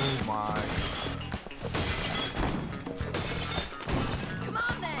 Oh my. Come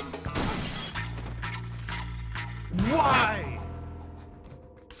on, then. Why?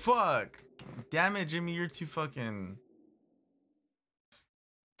 Fuck. Damn it, Jimmy, you're too fucking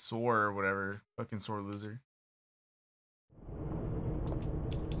sore or whatever. Fucking sore loser.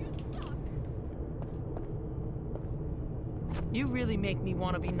 You suck. You really make me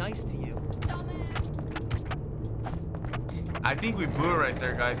want to be nice to you. I think we blew it right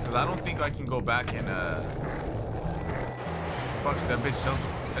there, guys, because I don't think I can go back and fuck that bitch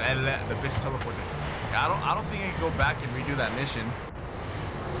the bitch teleported. Yeah, I don't think I can go back and redo that mission.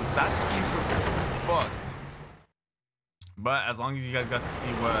 So if that's the case, we're fucked. But as long as you guys got to see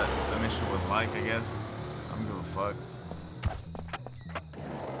what the mission was like, I guess I don't give a fuck.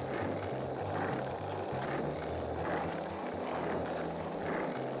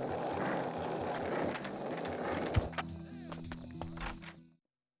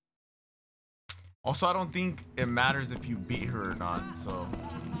 Also, I don't think it matters if you beat her or not, so.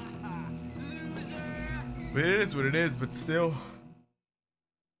 But it is what it is, but still.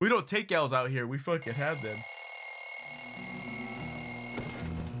 We don't take L's out here, we fucking have them.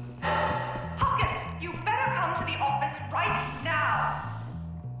 Hopkins, you better come to the office right now.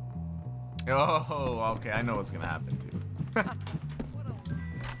 Oh, okay, I know what's gonna happen too.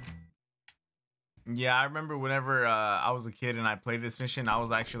 Yeah, I remember whenever I was a kid and I played this mission, I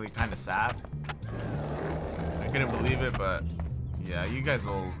was actually kind of sad. I couldn't believe it, but yeah, you guys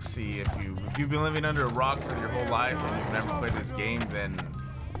will see if you've been living under a rock for your whole life and you've never played this game, then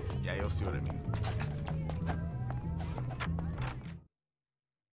yeah, you'll see what I mean.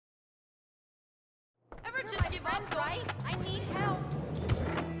 Ever just give up, right? I need help.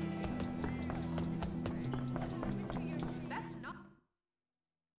 That's not.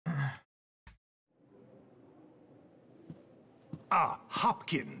 Ah,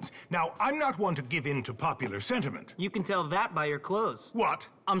 Hopkins. Now, I'm not one to give in to popular sentiment. You can tell that by your clothes. What?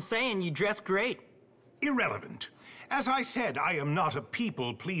 I'm saying you dress great. Irrelevant. As I said, I am not a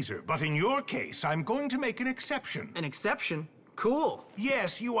people pleaser, but in your case, I'm going to make an exception. An exception? Cool.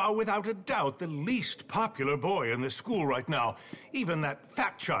 Yes, you are without a doubt the least popular boy in this school right now. Even that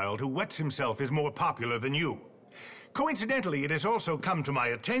fat child who wets himself is more popular than you. Coincidentally, it has also come to my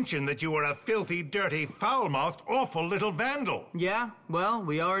attention that you are a filthy, dirty, foul-mouthed, awful little vandal. Yeah, well,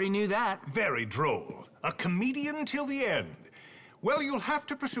 we already knew that. Very droll. A comedian till the end. Well, you'll have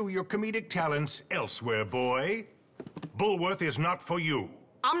to pursue your comedic talents elsewhere, boy. Bullworth is not for you.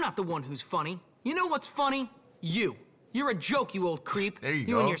 I'm not the one who's funny. You know what's funny? You. You're a joke, you old creep. There you You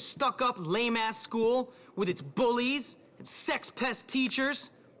go. and your stuck-up, lame-ass school with its bullies and sex-pest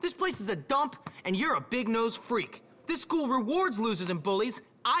teachers. This place is a dump, and you're a big-nosed freak. This school rewards losers and bullies.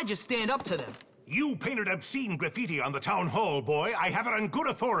 I just stand up to them. You painted obscene graffiti on the town hall, boy. I have it on good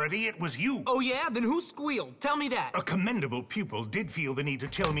authority it was you. Oh, yeah? Then who squealed? Tell me that. A commendable pupil did feel the need to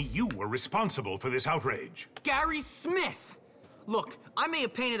tell me you were responsible for this outrage. Gary Smith! Look, I may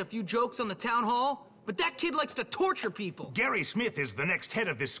have painted a few jokes on the town hall, but that kid likes to torture people. Gary Smith is the next head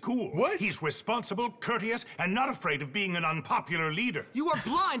of this school. What? He's responsible, courteous, and not afraid of being an unpopular leader. You are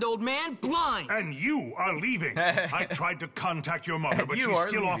blind, old man, blind! And you are leaving. I tried to contact your mother, but she's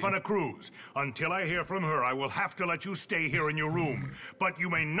still off on a cruise. Until I hear from her, I will have to let you stay here in your room. But you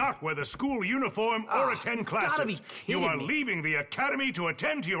may not wear the school uniform or attend classes. Gotta be kidding You are me. leaving the academy to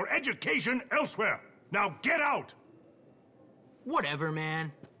attend to your education elsewhere. Now get out! Whatever,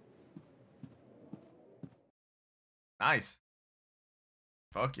 man. Nice.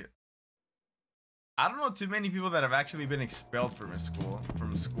 Fuck it. I don't know too many people that have actually been expelled from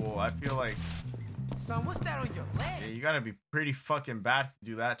school. I feel like, Son, what's that on your leg? yeah, you gotta be pretty fucking bad to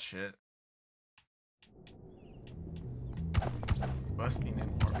do that shit. Busting in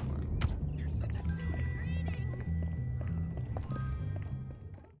part one.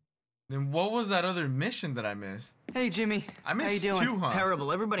 Then what was that other mission that I missed? Hey, Jimmy. I missed How you doing? two, huh?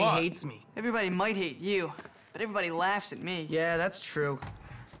 Terrible. Everybody Fuck. hates me. Everybody might hate you, but everybody laughs at me. Yeah, that's true.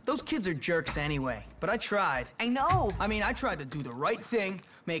 Those kids are jerks anyway, but I tried. I know. I mean, I tried to do the right thing,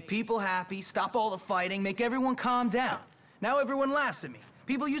 make people happy, stop all the fighting, make everyone calm down. Now everyone laughs at me.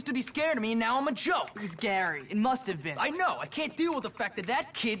 People used to be scared of me, and now I'm a joke. It was Gary. It must have been. I know. I can't deal with the fact that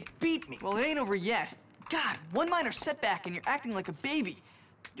that kid beat me. Well, it ain't over yet. God, one minor setback and you're acting like a baby.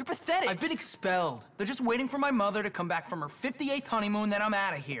 You're pathetic. I've been expelled. They're just waiting for my mother to come back from her 58th honeymoon, then I'm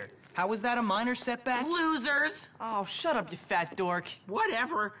out of here. How was that a minor setback? Losers! Oh, shut up, you fat dork.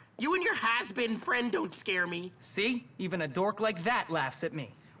 Whatever. You and your has-been friend don't scare me. See? Even a dork like that laughs at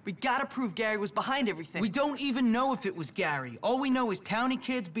me. We gotta prove Gary was behind everything. We don't even know if it was Gary. All we know is townie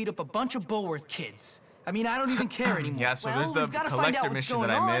kids beat up a bunch of Bullworth kids. I mean, I don't even care anymore. Yeah, so well, there's the we've gotta find out collector what's mission going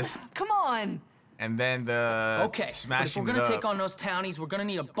that I on. missed. Come on! And then the Okay, but if smashing we're gonna it up. take on those townies, we're gonna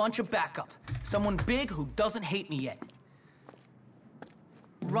need a bunch of backup. Someone big who doesn't hate me yet.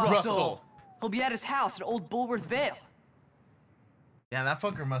 Russell. He'll be at his house at Old Bullworth Vale. Yeah, that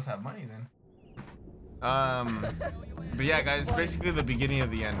fucker must have money then. But yeah, guys, it's basically the beginning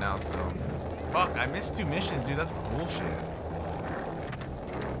of the end now, so. Fuck, I missed 2 missions, dude. That's bullshit.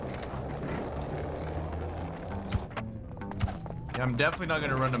 I'm definitely not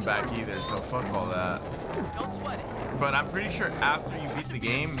gonna run them back either, so fuck all that. Don't sweat it. But I'm pretty sure after you beat the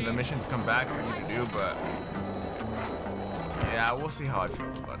game, the missions come back for you to do, but yeah, we'll see how I feel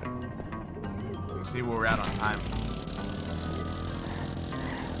about it. We'll see where we're at on time.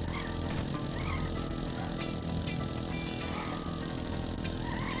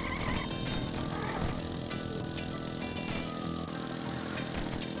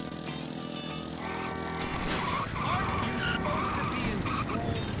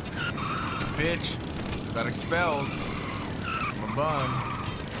 Bitch, got expelled. I'm a bum.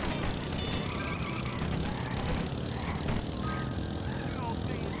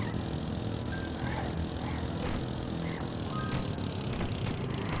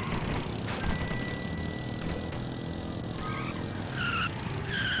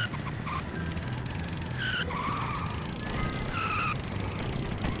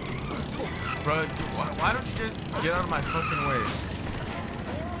 Bro, why don't you just get out of my fucking way?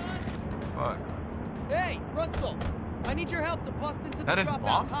 Fuck. Hey, Russell! I need your help to bust into the That is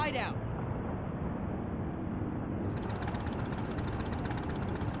Dropout's bomb? hideout.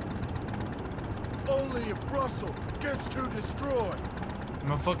 Only if Russell gets too destroyed.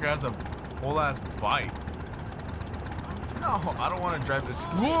 Motherfucker has a whole ass bike. No, I don't want to drive this.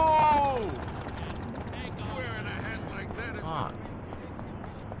 Whoa! Wearing a hat like that is Fuck.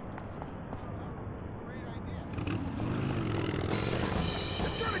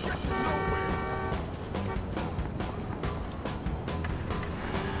 it's gonna get you nowhere.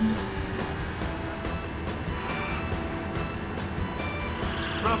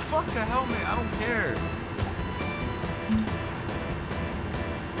 Bro, fuck the helmet. I don't care.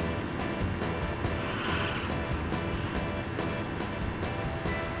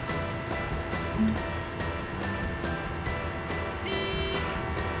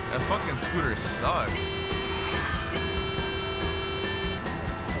 That fucking scooter sucks.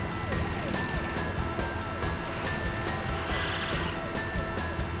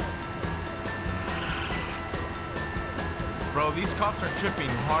 Bro, these cops are tripping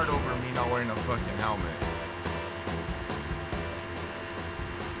hard over me not wearing a fucking helmet.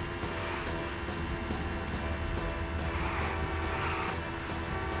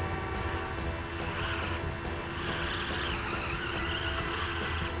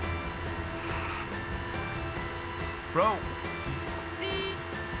 Bro,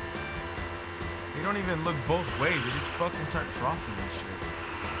 they don't even look both ways. They just fucking start crossing and shit.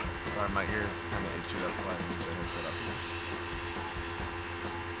 Sorry, my ears kind of itchy. That's why I need the headset up here.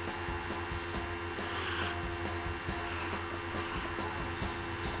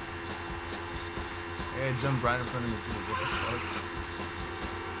 Hey, jump right in front of me too. What the fuck?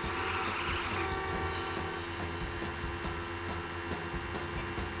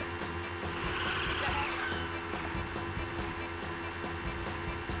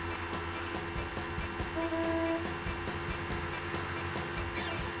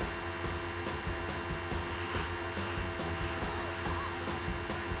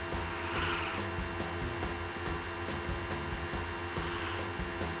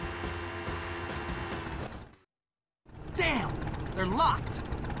 Damn! They're locked!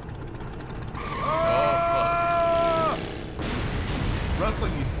 Oh, fuck. Russell,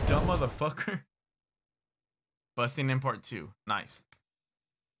 you dumb motherfucker. Busting in part 2. Nice.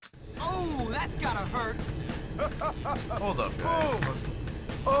 Oh, that's gotta hurt! Hold up, guys.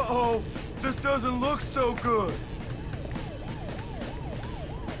 Uh-oh, this doesn't look so good.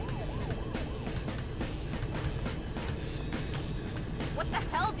 What the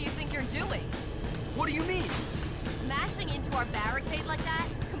hell do you think you're doing? What do you mean? Smashing into our barricade like that?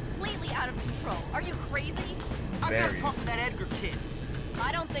 Completely out of control. Are you crazy? I've gotta talk to that Edgar kid.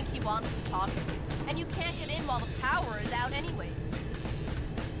 I don't think he wants to talk to you. And you can't get in while the power is out anyways.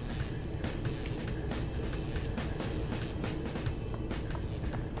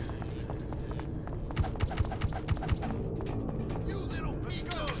 You little piece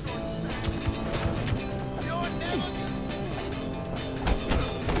of you're never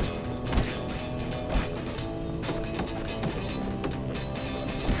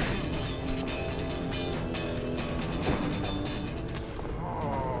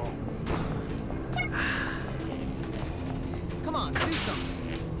Come on, do something.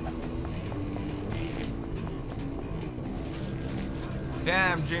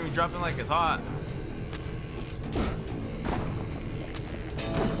 Damn, Jamie dropping like it's hot.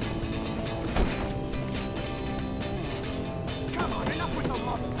 come on, enough with the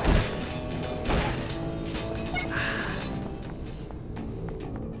mother.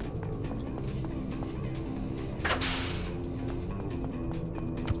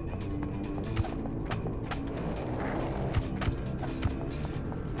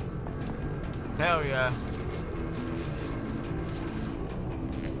 Hell yeah.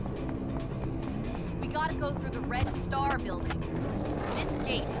 We gotta go through the Red Star building. This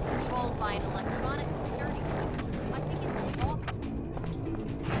gate is controlled by an electronic security switch. I think it's the office.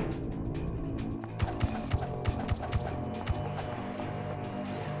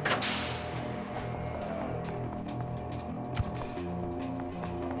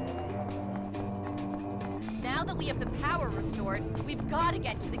 Now that we have the power restored, we've got to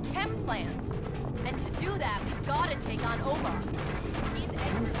get to the chem plant. And to do that, we've got to take on Omar. He's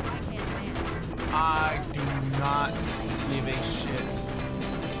Edgar's right-hand man. I do not give a shit.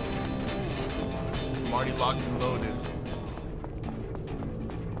 I'm already locked and loaded.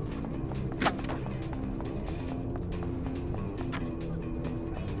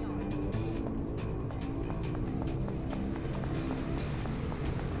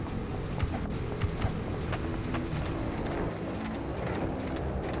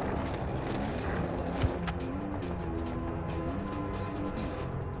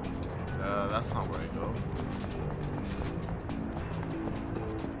 That's not where I go.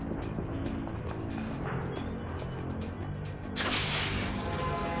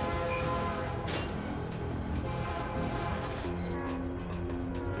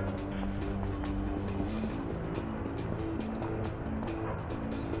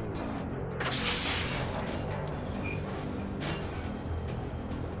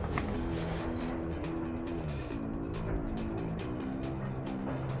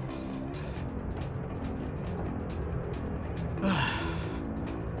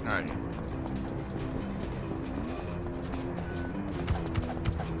 Alrighty.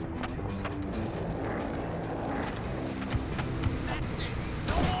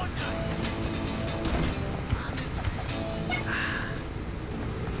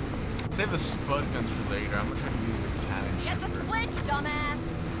 Save the spud guns for later. I'm gonna try to use the cannon. Get the switch, dumbass!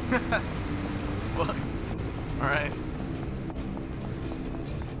 Fuck. Alright.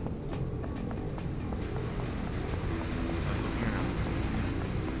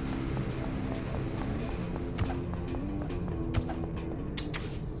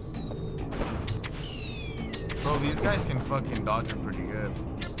 Bro, these guys can fucking dodge him pretty good.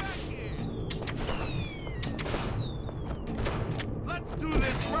 Let's do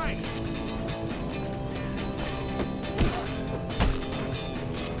this right.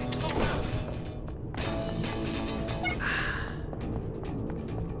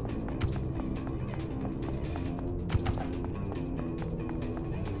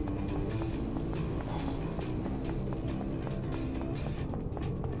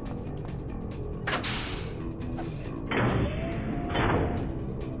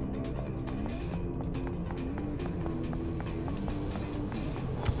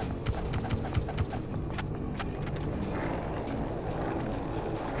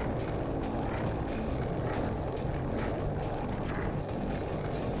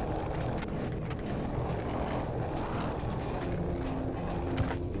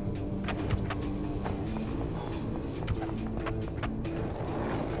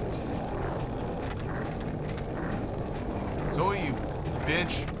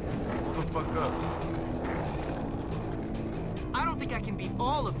 Bitch, what the fuck up? I don't think I can beat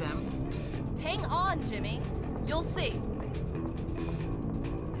all of them. Hang on, Jimmy. You'll see.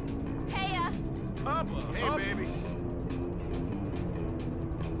 Hey, Hey, baby.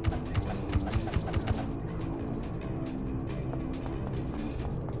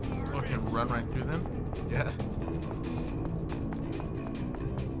 Fucking run right through them? Yeah.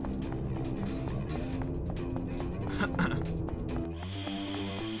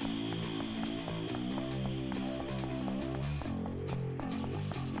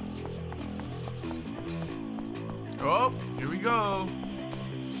 Oh, here we go.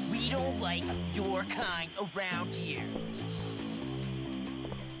 We don't like your kind around here.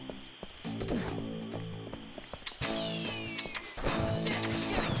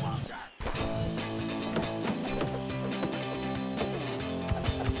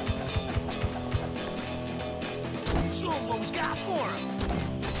 Show him what we got for him.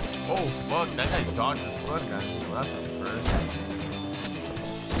 Oh, fuck. That guy dodged the spud gun. Well, that's a first.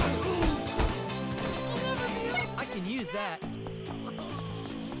 Use that.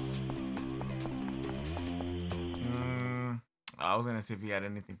 I was gonna see if he had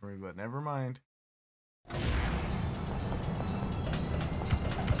anything for me, but never mind.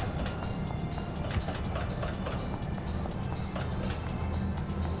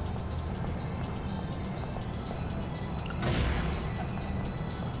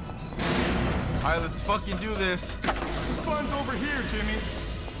 Alright, let's fucking do this. The fun's over here, Jimmy.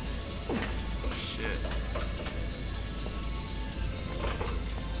 Shit.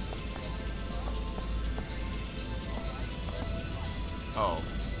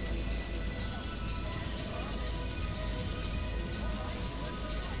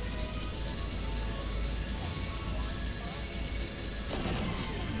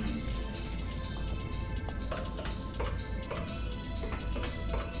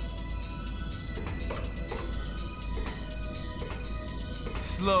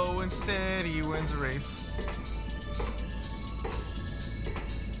 Slow and steady wins the race.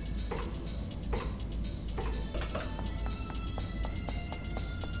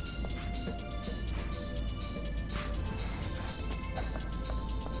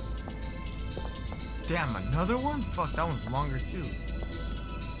 Damn, another one? Fuck, that one's longer too.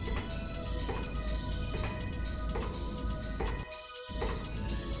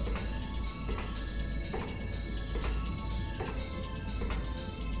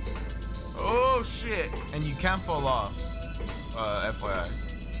 Oh shit! And you can't fall off. FYI.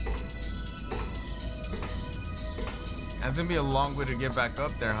 That's gonna be a long way to get back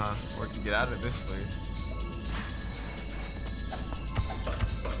up there, huh? Or to get out of this place.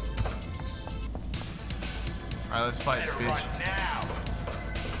 Alright, let's fight, bitch.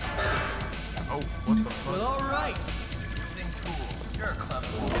 Oh, what the fuck? Well, alright. Using tools. You're a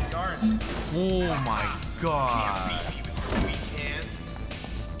clever boy, aren't you? Oh my god.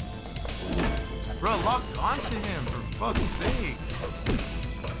 Bro, lock onto him for fuck's sake.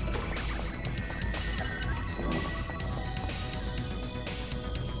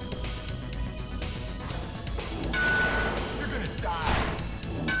 You're gonna die.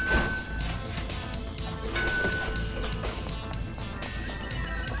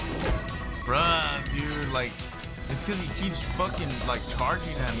 Bruh, dude, like, it's because he keeps fucking, like,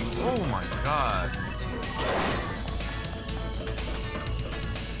 charging at me. Oh my god.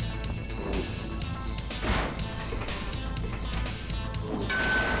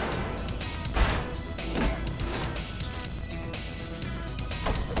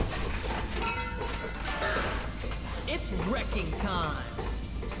 It's wrecking time.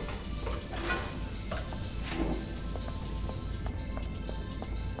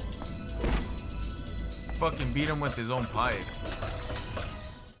 Fucking beat him with his own pipe.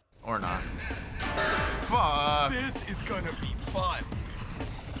 Or not. Fuck. This is gonna be fun.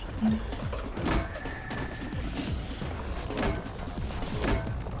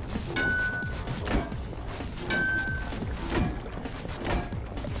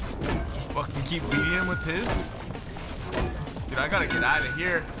 Just fucking keep beating him with his. Dude, I gotta get out of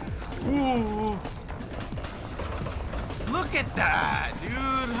here. Ooh. Look at that,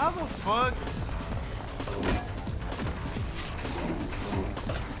 dude. How the fuck?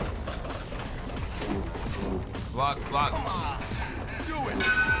 Block, block. Come on. Do it.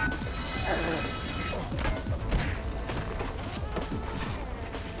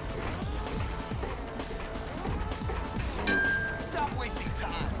 Stop wasting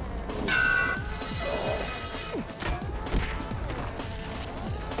time.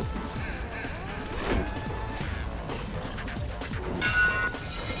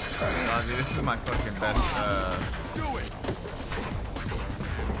 Oh, dude, this is my fucking best. Do it.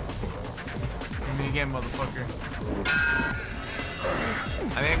 Give me again, motherfucker.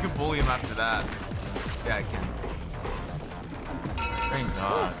 I think I could bully him after that. Yeah, I can. Thank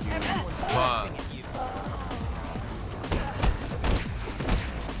God, dude. Fuck.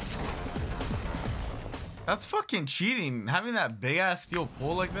 That's fucking cheating. Having that big ass steel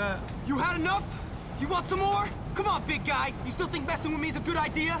pole like that. You had enough? You want some more? Come on, big guy. You still think messing with me is a good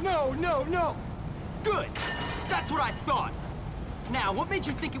idea? No, no, no. Good. That's what I thought. Now, what made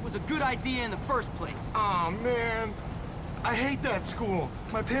you think it was a good idea in the first place? Aw, man. I hate that school.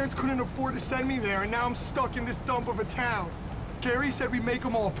 My parents couldn't afford to send me there, and now I'm stuck in this dump of a town. Gary said we'd make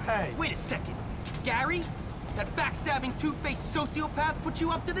them all pay. Wait a second. Gary? That backstabbing, two-faced sociopath put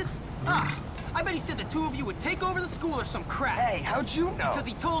you up to this? Ah, I bet he said the two of you would take over the school or some crap. Hey, how'd you know? Because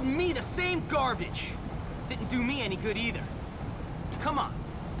he told me the same garbage. Didn't do me any good either. Come on.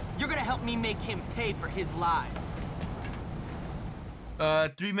 You're gonna help me make him pay for his lies.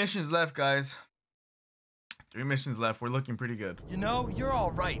 3 missions left, guys. 3 missions left. We're looking pretty good. You know, you're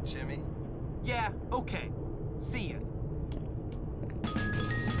all right, Jimmy. Yeah, okay. See ya.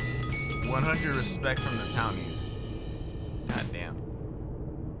 100 respect from the townies. God damn.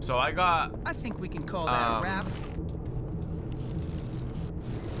 So I got... I think we can call that a wrap.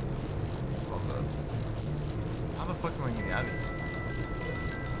 Hold up. How the fuck am I getting out of here?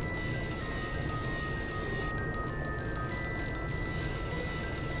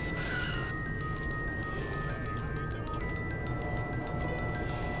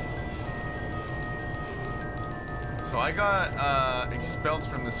 So I got expelled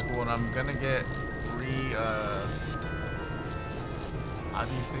from the school, and I'm gonna get how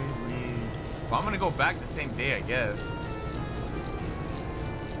do you say well, I'm gonna go back the same day, I guess.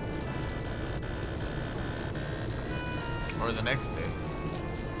 Or the next day.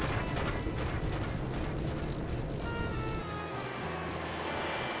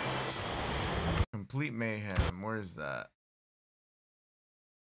 Complete mayhem. Where is that?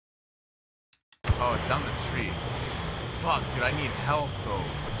 Oh, it's down the street. Fuck, dude, I need health though.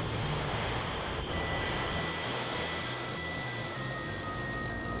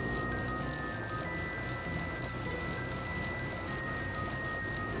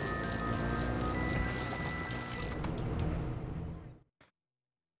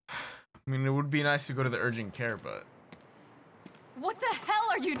 I mean, it would be nice to go to the urgent care, but... What the hell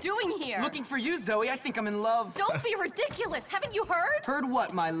are you doing here? Looking for you, Zoe. I think I'm in love. Don't be ridiculous. Haven't you heard? Heard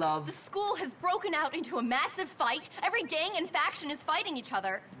what, my love? The school has broken out into a massive fight. Every gang and faction is fighting each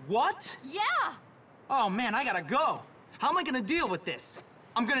other. What? Yeah. Oh, man, I gotta go. How am I gonna deal with this?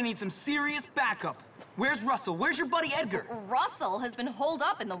 I'm gonna need some serious backup. Where's Russell? Where's your buddy Edgar? Russell has been holed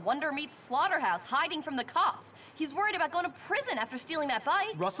up in the Wonder Meat slaughterhouse, hiding from the cops. He's worried about going to prison after stealing that bike.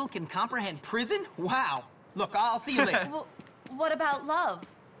 Russell can comprehend prison? Wow. Look, I'll see you later. Well, what about love?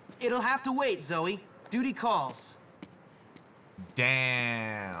 It'll have to wait, Zoe. Duty calls.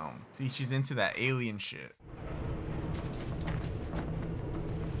 Damn. See, she's into that alien shit.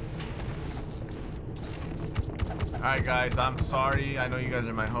 Alright, guys, I'm sorry. I know you guys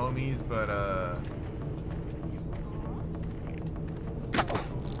are my homies, but,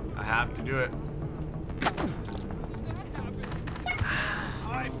 I have to do it.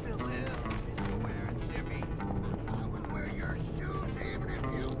 I believe you wear Jimmy. I would wear your shoes even if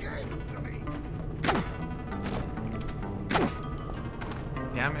you gave them to me.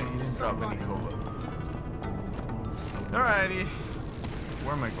 Damn it, he didn't drop any cola. Alrighty.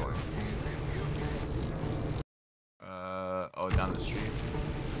 Where am I going? Oh, down the street.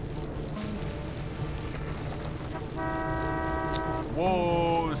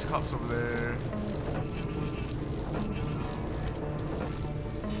 Whoa, there's cops over there.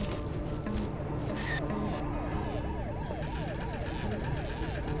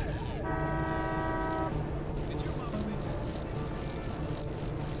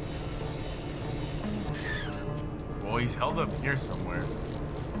 Well, he's held up here somewhere.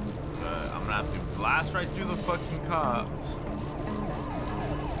 I'm gonna have to blast right through the fucking cops.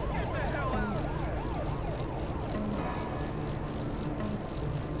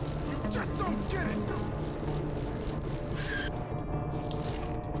 Just don't get it.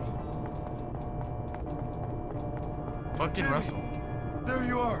 Fucking Jimmy, Russell. There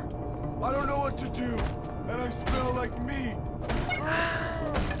you are. I don't know what to do, and I smell like meat.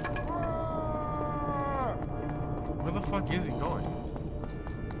 Where the fuck is he going?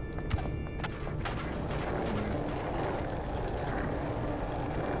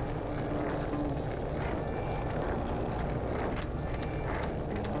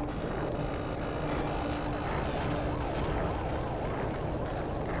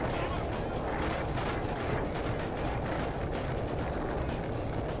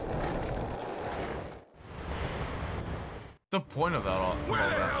 The point of that all. Where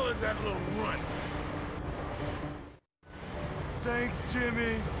the hell is that little runt? Thanks,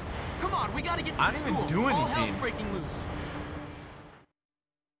 Jimmy. Come on, we gotta get to I the didn't school. even do All anything. hell's breaking loose.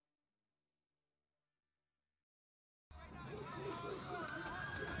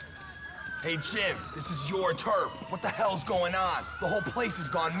 Hey, Jim, this is your turf. What the hell's going on? The whole place has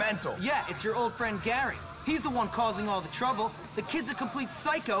gone mental. Yeah, it's your old friend Gary. He's the one causing all the trouble. The kid's a complete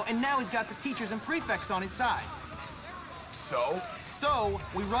psycho, and now he's got the teachers and prefects on his side. So? So,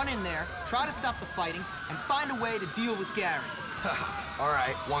 we run in there, try to stop the fighting, and find a way to deal with Gary. All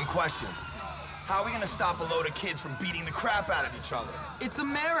right, one question. How are we gonna stop a load of kids from beating the crap out of each other? It's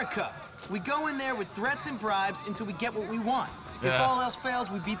America. We go in there with threats and bribes until we get what we want. If Yeah. all else fails,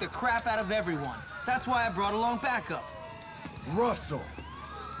 we beat the crap out of everyone. That's why I brought along backup. Russell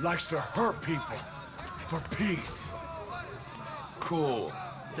likes to hurt people for peace. Cool.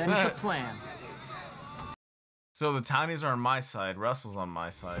 Then it's a plan. So the townies are on my side, Russell's on my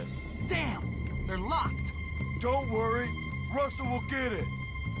side. Damn! They're locked! Don't worry, Russell will get it.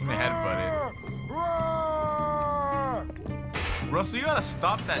 I'm gonna headbutt it. Russell, you gotta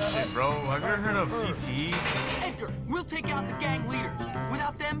stop that shit, bro. Have you ever heard of CTE? Edgar, we'll take out the gang leaders.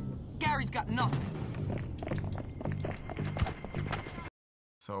 Without them, Gary's got nothing.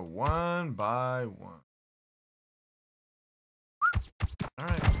 So one by one. All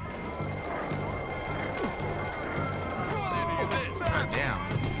right. God damn.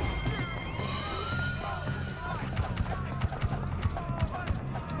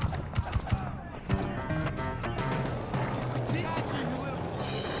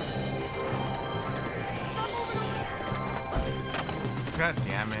 God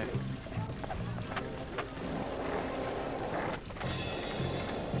damn it.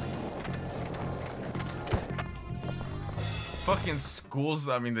 Fucking schools,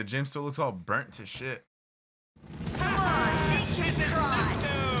 I mean, the gym still looks all burnt to shit. Come on, make your try.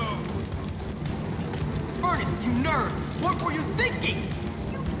 artist, you nerd! What were you thinking?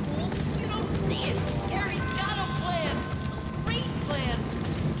 You fool! You don't see it! Gary's got a plan! Great plan!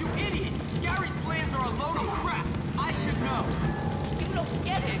 You idiot! Gary's plans are a load of crap! I should know! You don't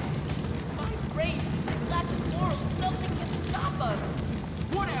get it! My race, this lack of morals, nothing can stop us!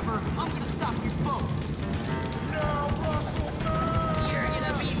 Whatever, I'm gonna stop you both! No, Russell, no! You're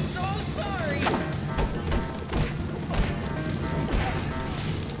gonna be so sorry!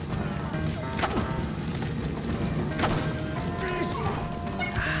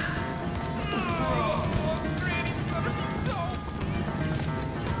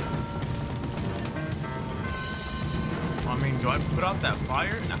 I mean, do I put out that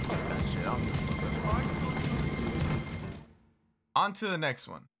fire? Nah, fuck that shit. I don't give a fuck. Let's go. On to the next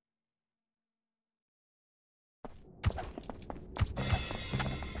one.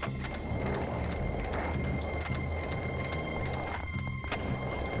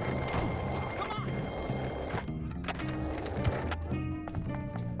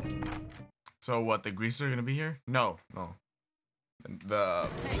 So what, the greasers are gonna be here? No. The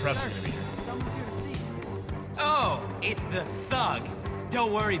preps are gonna be here. Someone's here to see you. Oh, it's the thug.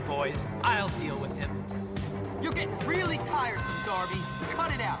 Don't worry, boys. I'll deal with him. You're getting really tiresome, Darby.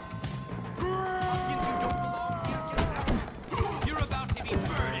 Cut it out. You're about to be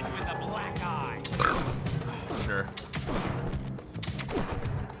burdened with a black eye. Sure.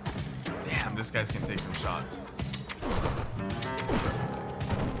 Damn, this guy's can take some shots.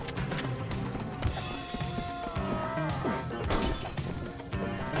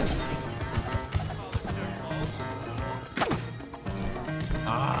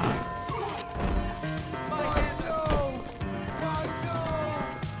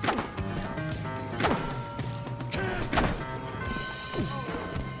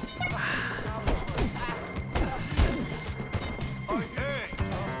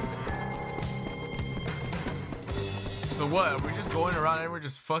 So what? We're just going around and we're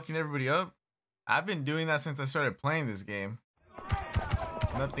just fucking everybody up? I've been doing that since I started playing this game.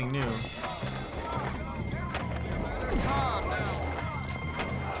 Nothing new.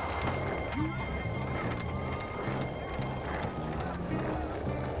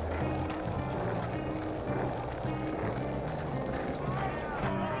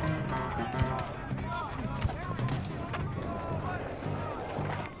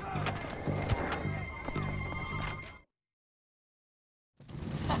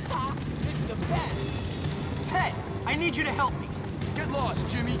 Ted, I need you to help me. Get lost,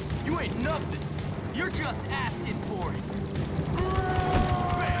 Jimmy. You ain't nothing. You're just asking for it.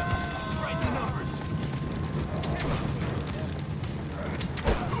 Bam! Right in the numbers.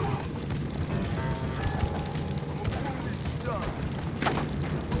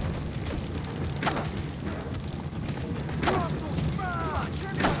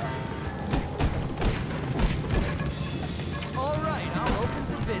 All right, I'm open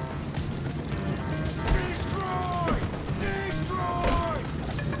for business.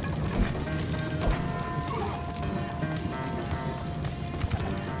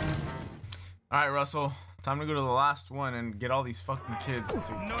 All right, Russell. Time to go to the last one and get all these fucking kids to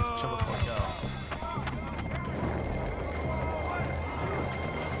chill the fuck out.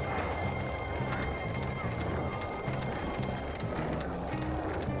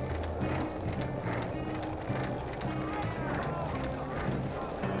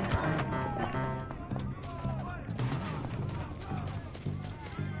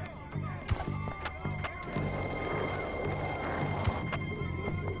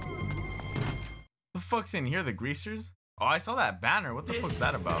 The fuck's in here? The greasers? Oh, I saw that banner. What the fuck's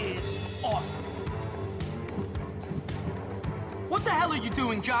that about? This is awesome. What the hell are you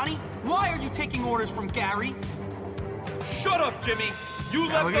doing, Johnny? Why are you taking orders from Gary? Shut up, Jimmy! You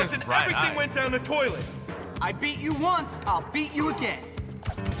Yeah, left look at us his and bright everything eye. went down the toilet! I beat you once, I'll beat you again.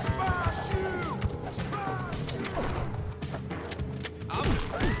 Smash you! Smash!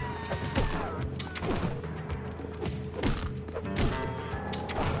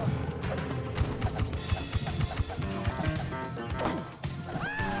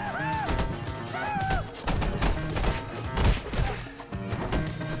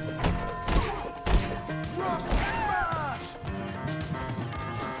 Russell, smash!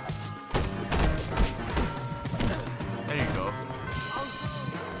 There you go.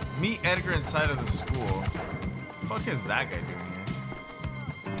 Meet Edgar inside of the school. What the fuck is that guy doing here?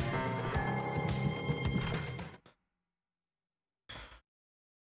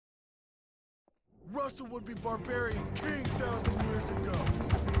 Russell would be barbarian king 1,000 years ago.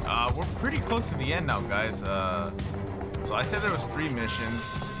 We're pretty close to the end now, guys. So I said there was 3 missions,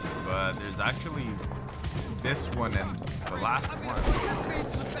 but there's actually this one and the last one.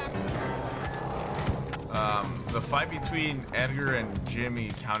 the fight between Edgar and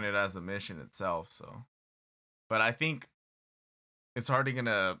Jimmy counted as a mission itself, so. But I think it's already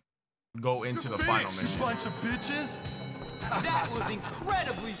gonna go into the final mission. Bunch of bitches. That was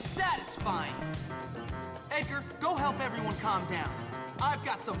incredibly satisfying. Edgar, go help everyone calm down. I've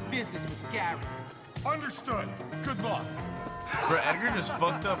got some business with Gary. Understood. Good luck. Bro, Edgar just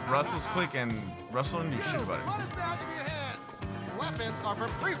fucked up Russell's clique and Russell didn't do shit about it. What is that in your hand? Weapons are for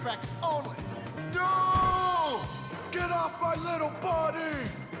prefects only. No! Get off my little body!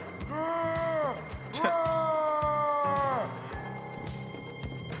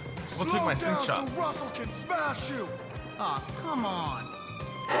 What took my Slow down slingshot? so Russell can smash you. Oh, come on.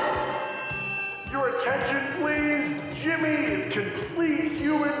 Your attention, please. Jimmy is complete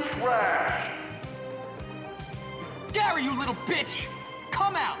human trash. Gary, you little bitch!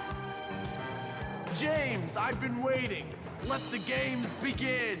 Come out! James, I've been waiting. Let the games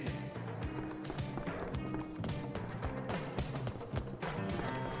begin.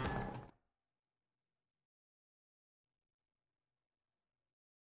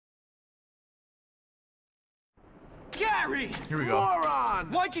 Gary! Here we go.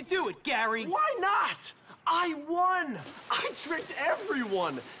 Moron! Why'd you do it, Gary? Why not? I won! I tricked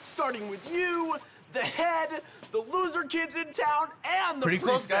everyone, starting with you, the head, the loser kids in town, and the Pretty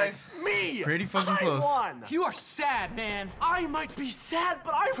close, prefect. guys. Me! Pretty fucking I close. Won. You are sad, man. I might be sad,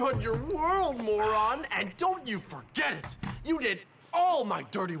 but I run your world, moron, and don't you forget it. You did all my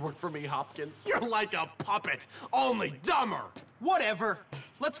dirty work for me, Hopkins. You're like a puppet, only dumber. Whatever.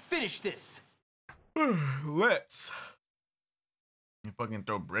 Let's finish this. Let's. You fucking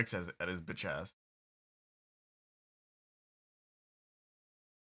throw bricks at his bitch ass.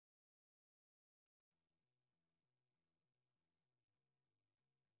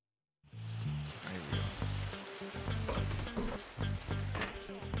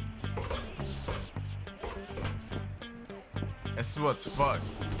 This is what's fucked.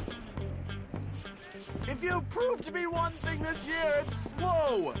 If you prove to me one thing this year, it's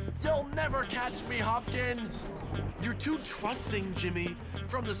slow. You'll never catch me, Hopkins. You're too trusting, Jimmy.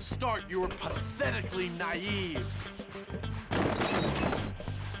 From the start, you were pathetically naive.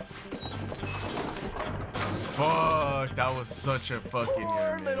 Fuck, that was such a fucking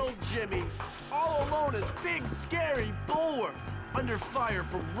Poor near little miss. Jimmy, all alone in big, scary Bullworth, under fire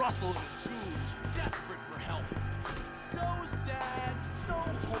from Russell and his goons, desperate for help. So sad, so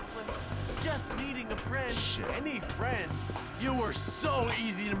hopeless, just needing a friend, any friend. You were so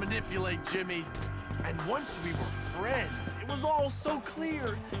easy to manipulate, Jimmy. And once we were friends, it was all so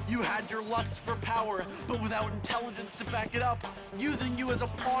clear. You had your lust for power, but without intelligence to back it up. Using you as a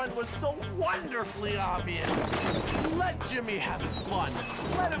pawn was so wonderfully obvious. Let Jimmy have his fun.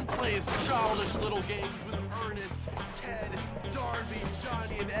 Let him play his childish little games with Ernest, Ted, Darby,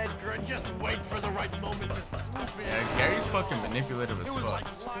 Johnny, and Edgar, and just wait for the right moment to swoop in. Yeah, Gary's fucking manipulative as It was fuck.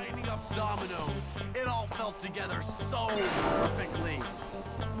 like lining up dominoes. It all fell together so perfectly.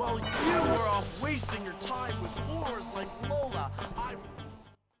 While you were off wasting your time with whores like Lola,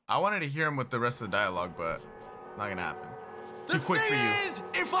 I wanted to hear him with the rest of the dialogue, but not gonna happen. The Too quick for thing you. is,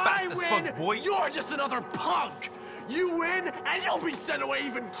 if Fast I as win, fuck, boy. you're just another punk. You win, and you'll be sent away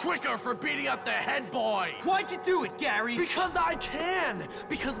even quicker for beating up the head boy. Why'd you do it, Gary? Because I can.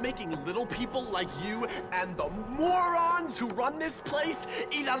 Because making little people like you and the morons who run this place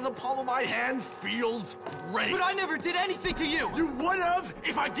eat out of the palm of my hand feels great. But I never did anything to you. You would have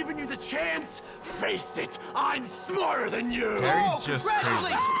if I'd given you the chance. Face it, I'm smarter than you. Gary's just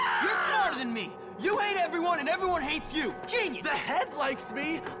Congratulations! crazy. You're smarter than me. You hate everyone, and everyone hates you. Genius. The head likes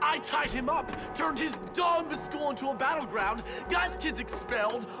me. I tied him up, turned his dumb school into a battleground, got kids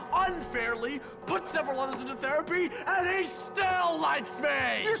expelled unfairly, put several others into therapy, and he still likes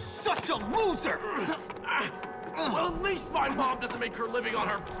me. You're such a loser. Well, at least my mom doesn't make her living on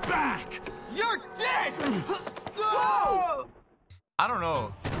her back. You're dead. Whoa! I don't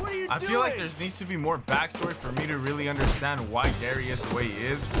know. What are you I doing? feel like there needs to be more backstory for me to really understand why Gary is the way he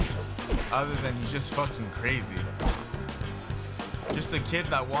is, other than he's just fucking crazy. Just a kid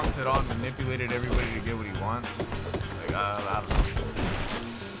that wants it all, manipulated everybody to get what he wants. Like, I don't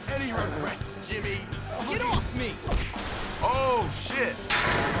know. Any regrets, Jimmy? Get off me. Oh, shit.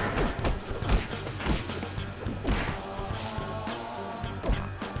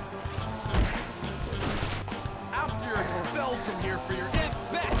 After you're expelled from here for your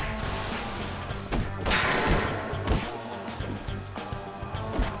Step back.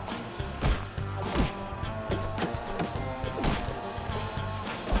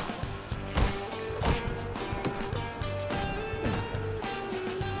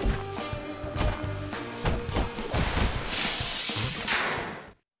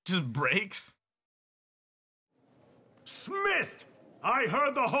 Just breaks. Smith! I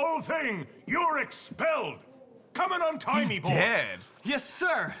heard the whole thing! You're expelled! Come and untie me, boy! Dead. Yes,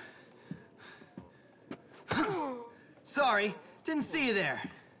 sir! Sorry, didn't see you there.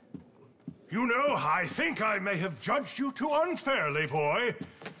 You know, I think I may have judged you too unfairly, boy.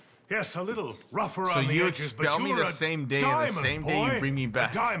 Yes, a little rougher on the edges, but So you expel me you're the a same day, diamond, and the same day you boy. bring me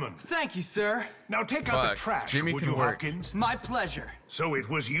back. A diamond. Thank you, sir. Now take out the trash, Jimmy would can you, work. Hopkins? My pleasure. So it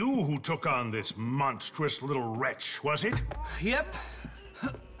was you who took on this monstrous little wretch, was it? Yep.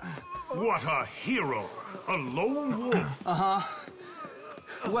 What a hero! A lone wolf. Uh-huh.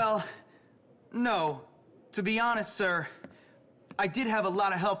 Well, no. To be honest, sir, I did have a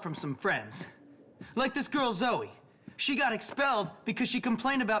lot of help from some friends. Like this girl, Zoe. She got expelled because she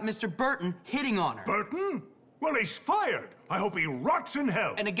complained about Mr. Burton hitting on her. Burton? Well, he's fired. I hope he rots in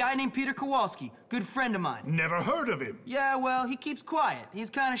hell. And a guy named Peter Kowalski, good friend of mine. Never heard of him. Yeah, well, he keeps quiet. He's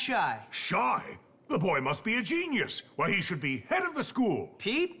kind of shy. Shy? The boy must be a genius. Why, he should be head of the school.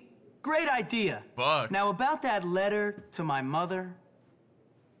 Pete? Great idea. Fuck. Now, about that letter to my mother.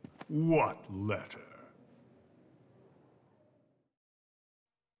 What letter?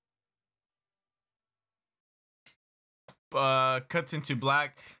 Cuts into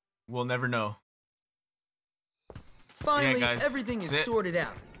black. We'll never know. Finally, Yeah, guys. everything is That's it. sorted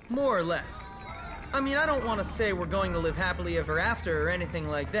out, more or less. I mean, I don't want to say we're going to live happily ever after or anything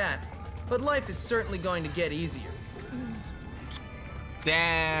like that, but life is certainly going to get easier.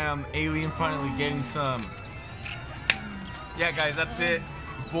 Damn, Alien finally getting some. Yeah, guys, that's it.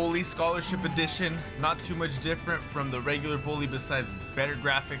 Bully Scholarship Edition. Not too much different from the regular Bully besides better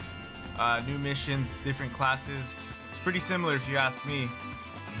graphics, new missions, different classes. It's pretty similar if you ask me.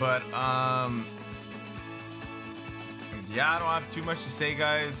 But, yeah, I don't have too much to say,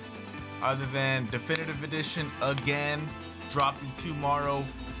 guys, other than Definitive Edition again, dropping tomorrow,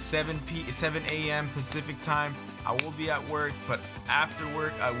 7 a.m. Pacific time. I will be at work, but after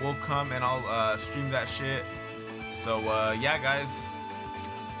work, I will come and I'll stream that shit. So, yeah, guys.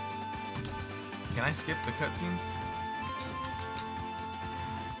 Can I skip the cutscenes?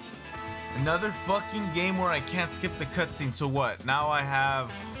 Another fucking game where I can't skip the cutscene. So what? Now I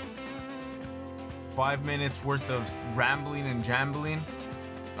have 5 minutes worth of rambling and jambling.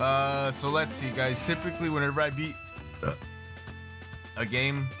 So let's see, guys. Typically, whenever I beat a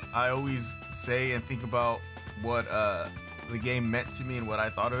game, I always say and think about what the game meant to me and what I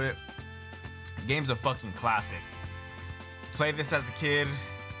thought of it. The game's a fucking classic. Played this as a kid,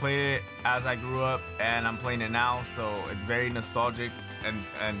 played it as I grew up, and I'm playing it now, so it's very nostalgic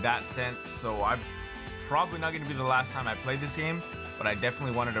and that sense. So I'm probably not going to be the last time I play this game, but I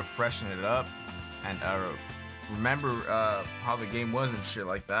definitely wanted to freshen it up and remember how the game was and shit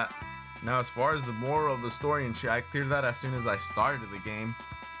like that. Now, as far as the moral of the story and shit, I cleared that as soon as I started the game.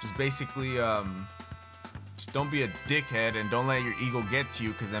 Just basically, just don't be a dickhead and don't let your ego get to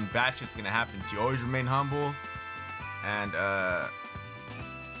you, because then bad shit's gonna happen to you. Always remain humble and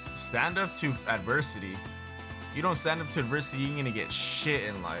stand up to adversity. You don't stand up to adversity, you're gonna get shit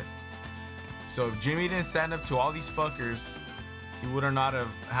in life. So if Jimmy didn't stand up to all these fuckers, he would not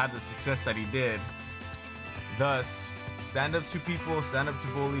have had the success that he did. Thus, stand up to people, stand up to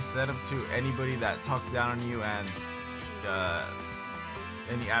bullies, stand up to anybody that talks down on you, and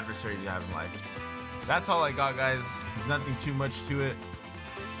any adversaries you have in life. That's all I got, guys. Nothing too much to it.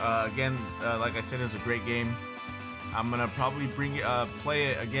 Again, like I said, it's a great game. I'm gonna probably play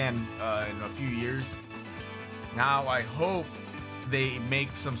it again in a few years. Now, I hope they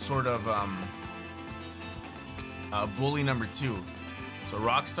make some sort of Bully number 2. So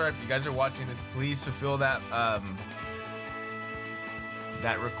Rockstar, if you guys are watching this, please fulfill that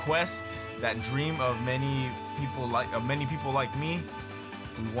that request, that dream of many people like me.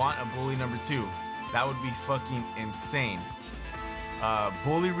 We want a Bully number 2. That would be fucking insane.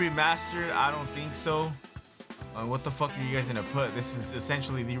 Bully remastered? I don't think so. What the fuck are you guys gonna put? This is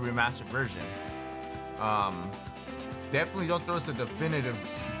essentially the remastered version. Definitely don't throw us a definitive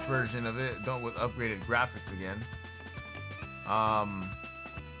version of it. Don't with upgraded graphics again.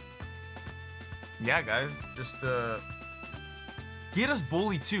 Yeah, guys, just get us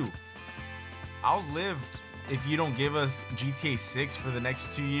Bully 2. I'll live if you don't give us GTA 6 for the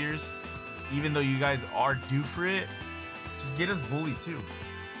next 2 years, even though you guys are due for it. Just get us Bully 2.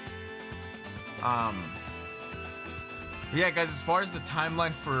 Yeah, guys, as far as the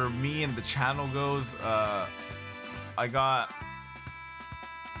timeline for me and the channel goes, I got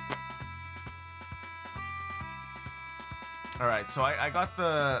alright, so I got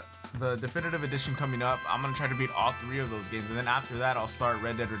the definitive edition coming up. I'm gonna try to beat all 3 of those games, and then after that I'll start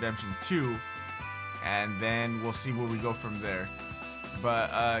Red Dead Redemption 2, and then we'll see where we go from there.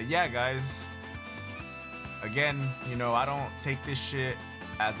 But yeah, guys, again, you know, I don't take this shit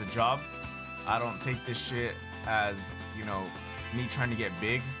as a job. I don't take this shit as, you know, me trying to get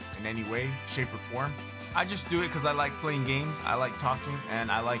big in any way, shape, or form. I just do it because I like playing games, I like talking,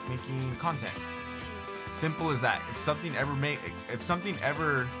 and I like making content. Simple as that. If something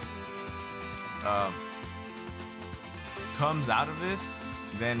ever comes out of this,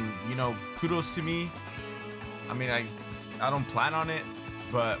 then, you know, kudos to me. I mean, I don't plan on it,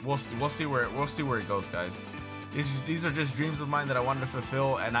 but we'll see where it goes, guys. These are just dreams of mine that I wanted to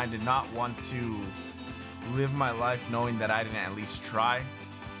fulfill, and I did not want to live my life knowing that I didn't at least try.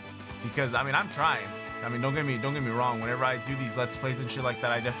 Because I mean, I'm trying. I mean, don't get me wrong. Whenever I do these Let's Plays and shit like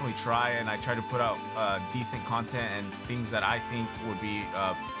that, I definitely try, and I try to put out decent content and things that I think would be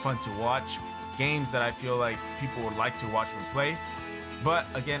fun to watch, games that I feel like people would like to watch me play. But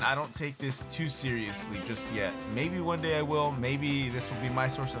again, I don't take this too seriously just yet. Maybe one day I will. Maybe this will be my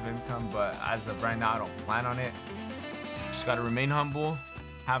source of income, but as of right now, I don't plan on it. Just gotta remain humble,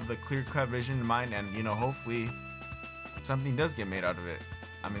 have the clear-cut vision in mind, and, you know, hopefully something does get made out of it.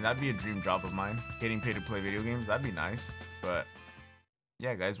 I mean, that'd be a dream job of mine. Getting paid to play video games, that'd be nice. But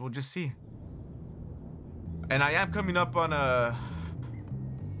yeah, guys, we'll just see. And I am coming up on a...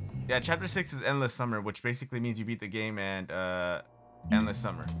 Yeah, Chapter 6 is Endless Summer, which basically means you beat the game and Endless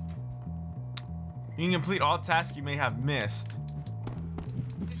Summer. You can complete all tasks you may have missed.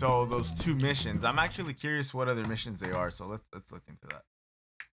 So those 2 missions. I'm actually curious what other missions they are, so let's look into that.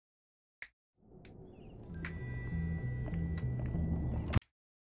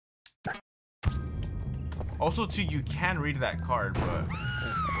 Also, too, you can read that card, but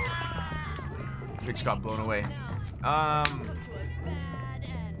bitch got blown away.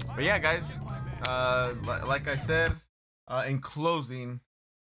 But yeah, guys, like I said, in closing,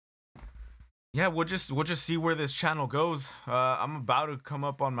 yeah, we'll just see where this channel goes. I'm about to come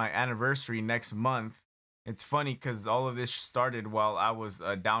up on my anniversary next month. It's funny because all of this started while I was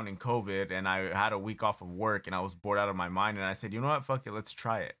down in COVID, and I had a week off of work, and I was bored out of my mind, and I said, you know what, fuck it, let's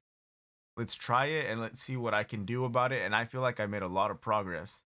try it. Let's try it and let's see what I can do about it. And I feel like I made a lot of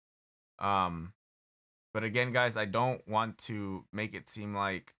progress. But again, guys, I don't want to make it seem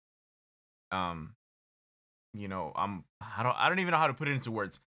like, you know, I don't even know how to put it into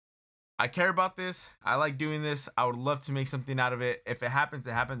words. I care about this. I like doing this. I would love to make something out of it. If it happens,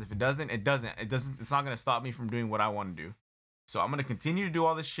 it happens. If it doesn't, it doesn't. It's not going to stop me from doing what I want to do. So I'm going to continue to do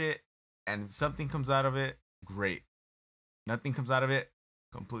all this shit, and if something comes out of it, great. Nothing comes out of it,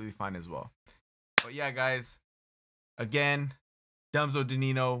 completely fine as well. But yeah, guys, again, Dumbzo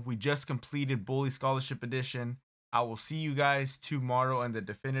Denino, we just completed Bully Scholarship Edition. I will see you guys tomorrow in the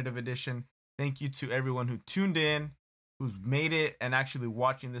Definitive Edition. Thank you to everyone who tuned in, who's made it and actually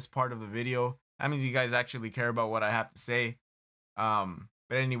watching this part of the video. That means you guys actually care about what I have to say. But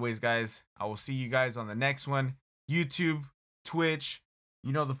anyways, guys, I will see you guys on the next one. YouTube, Twitch,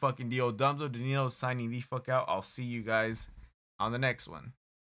 you know the fucking deal. Dumbzo Denino signing the fuck out. I'll see you guys on the next one.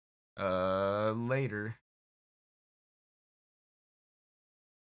 Later.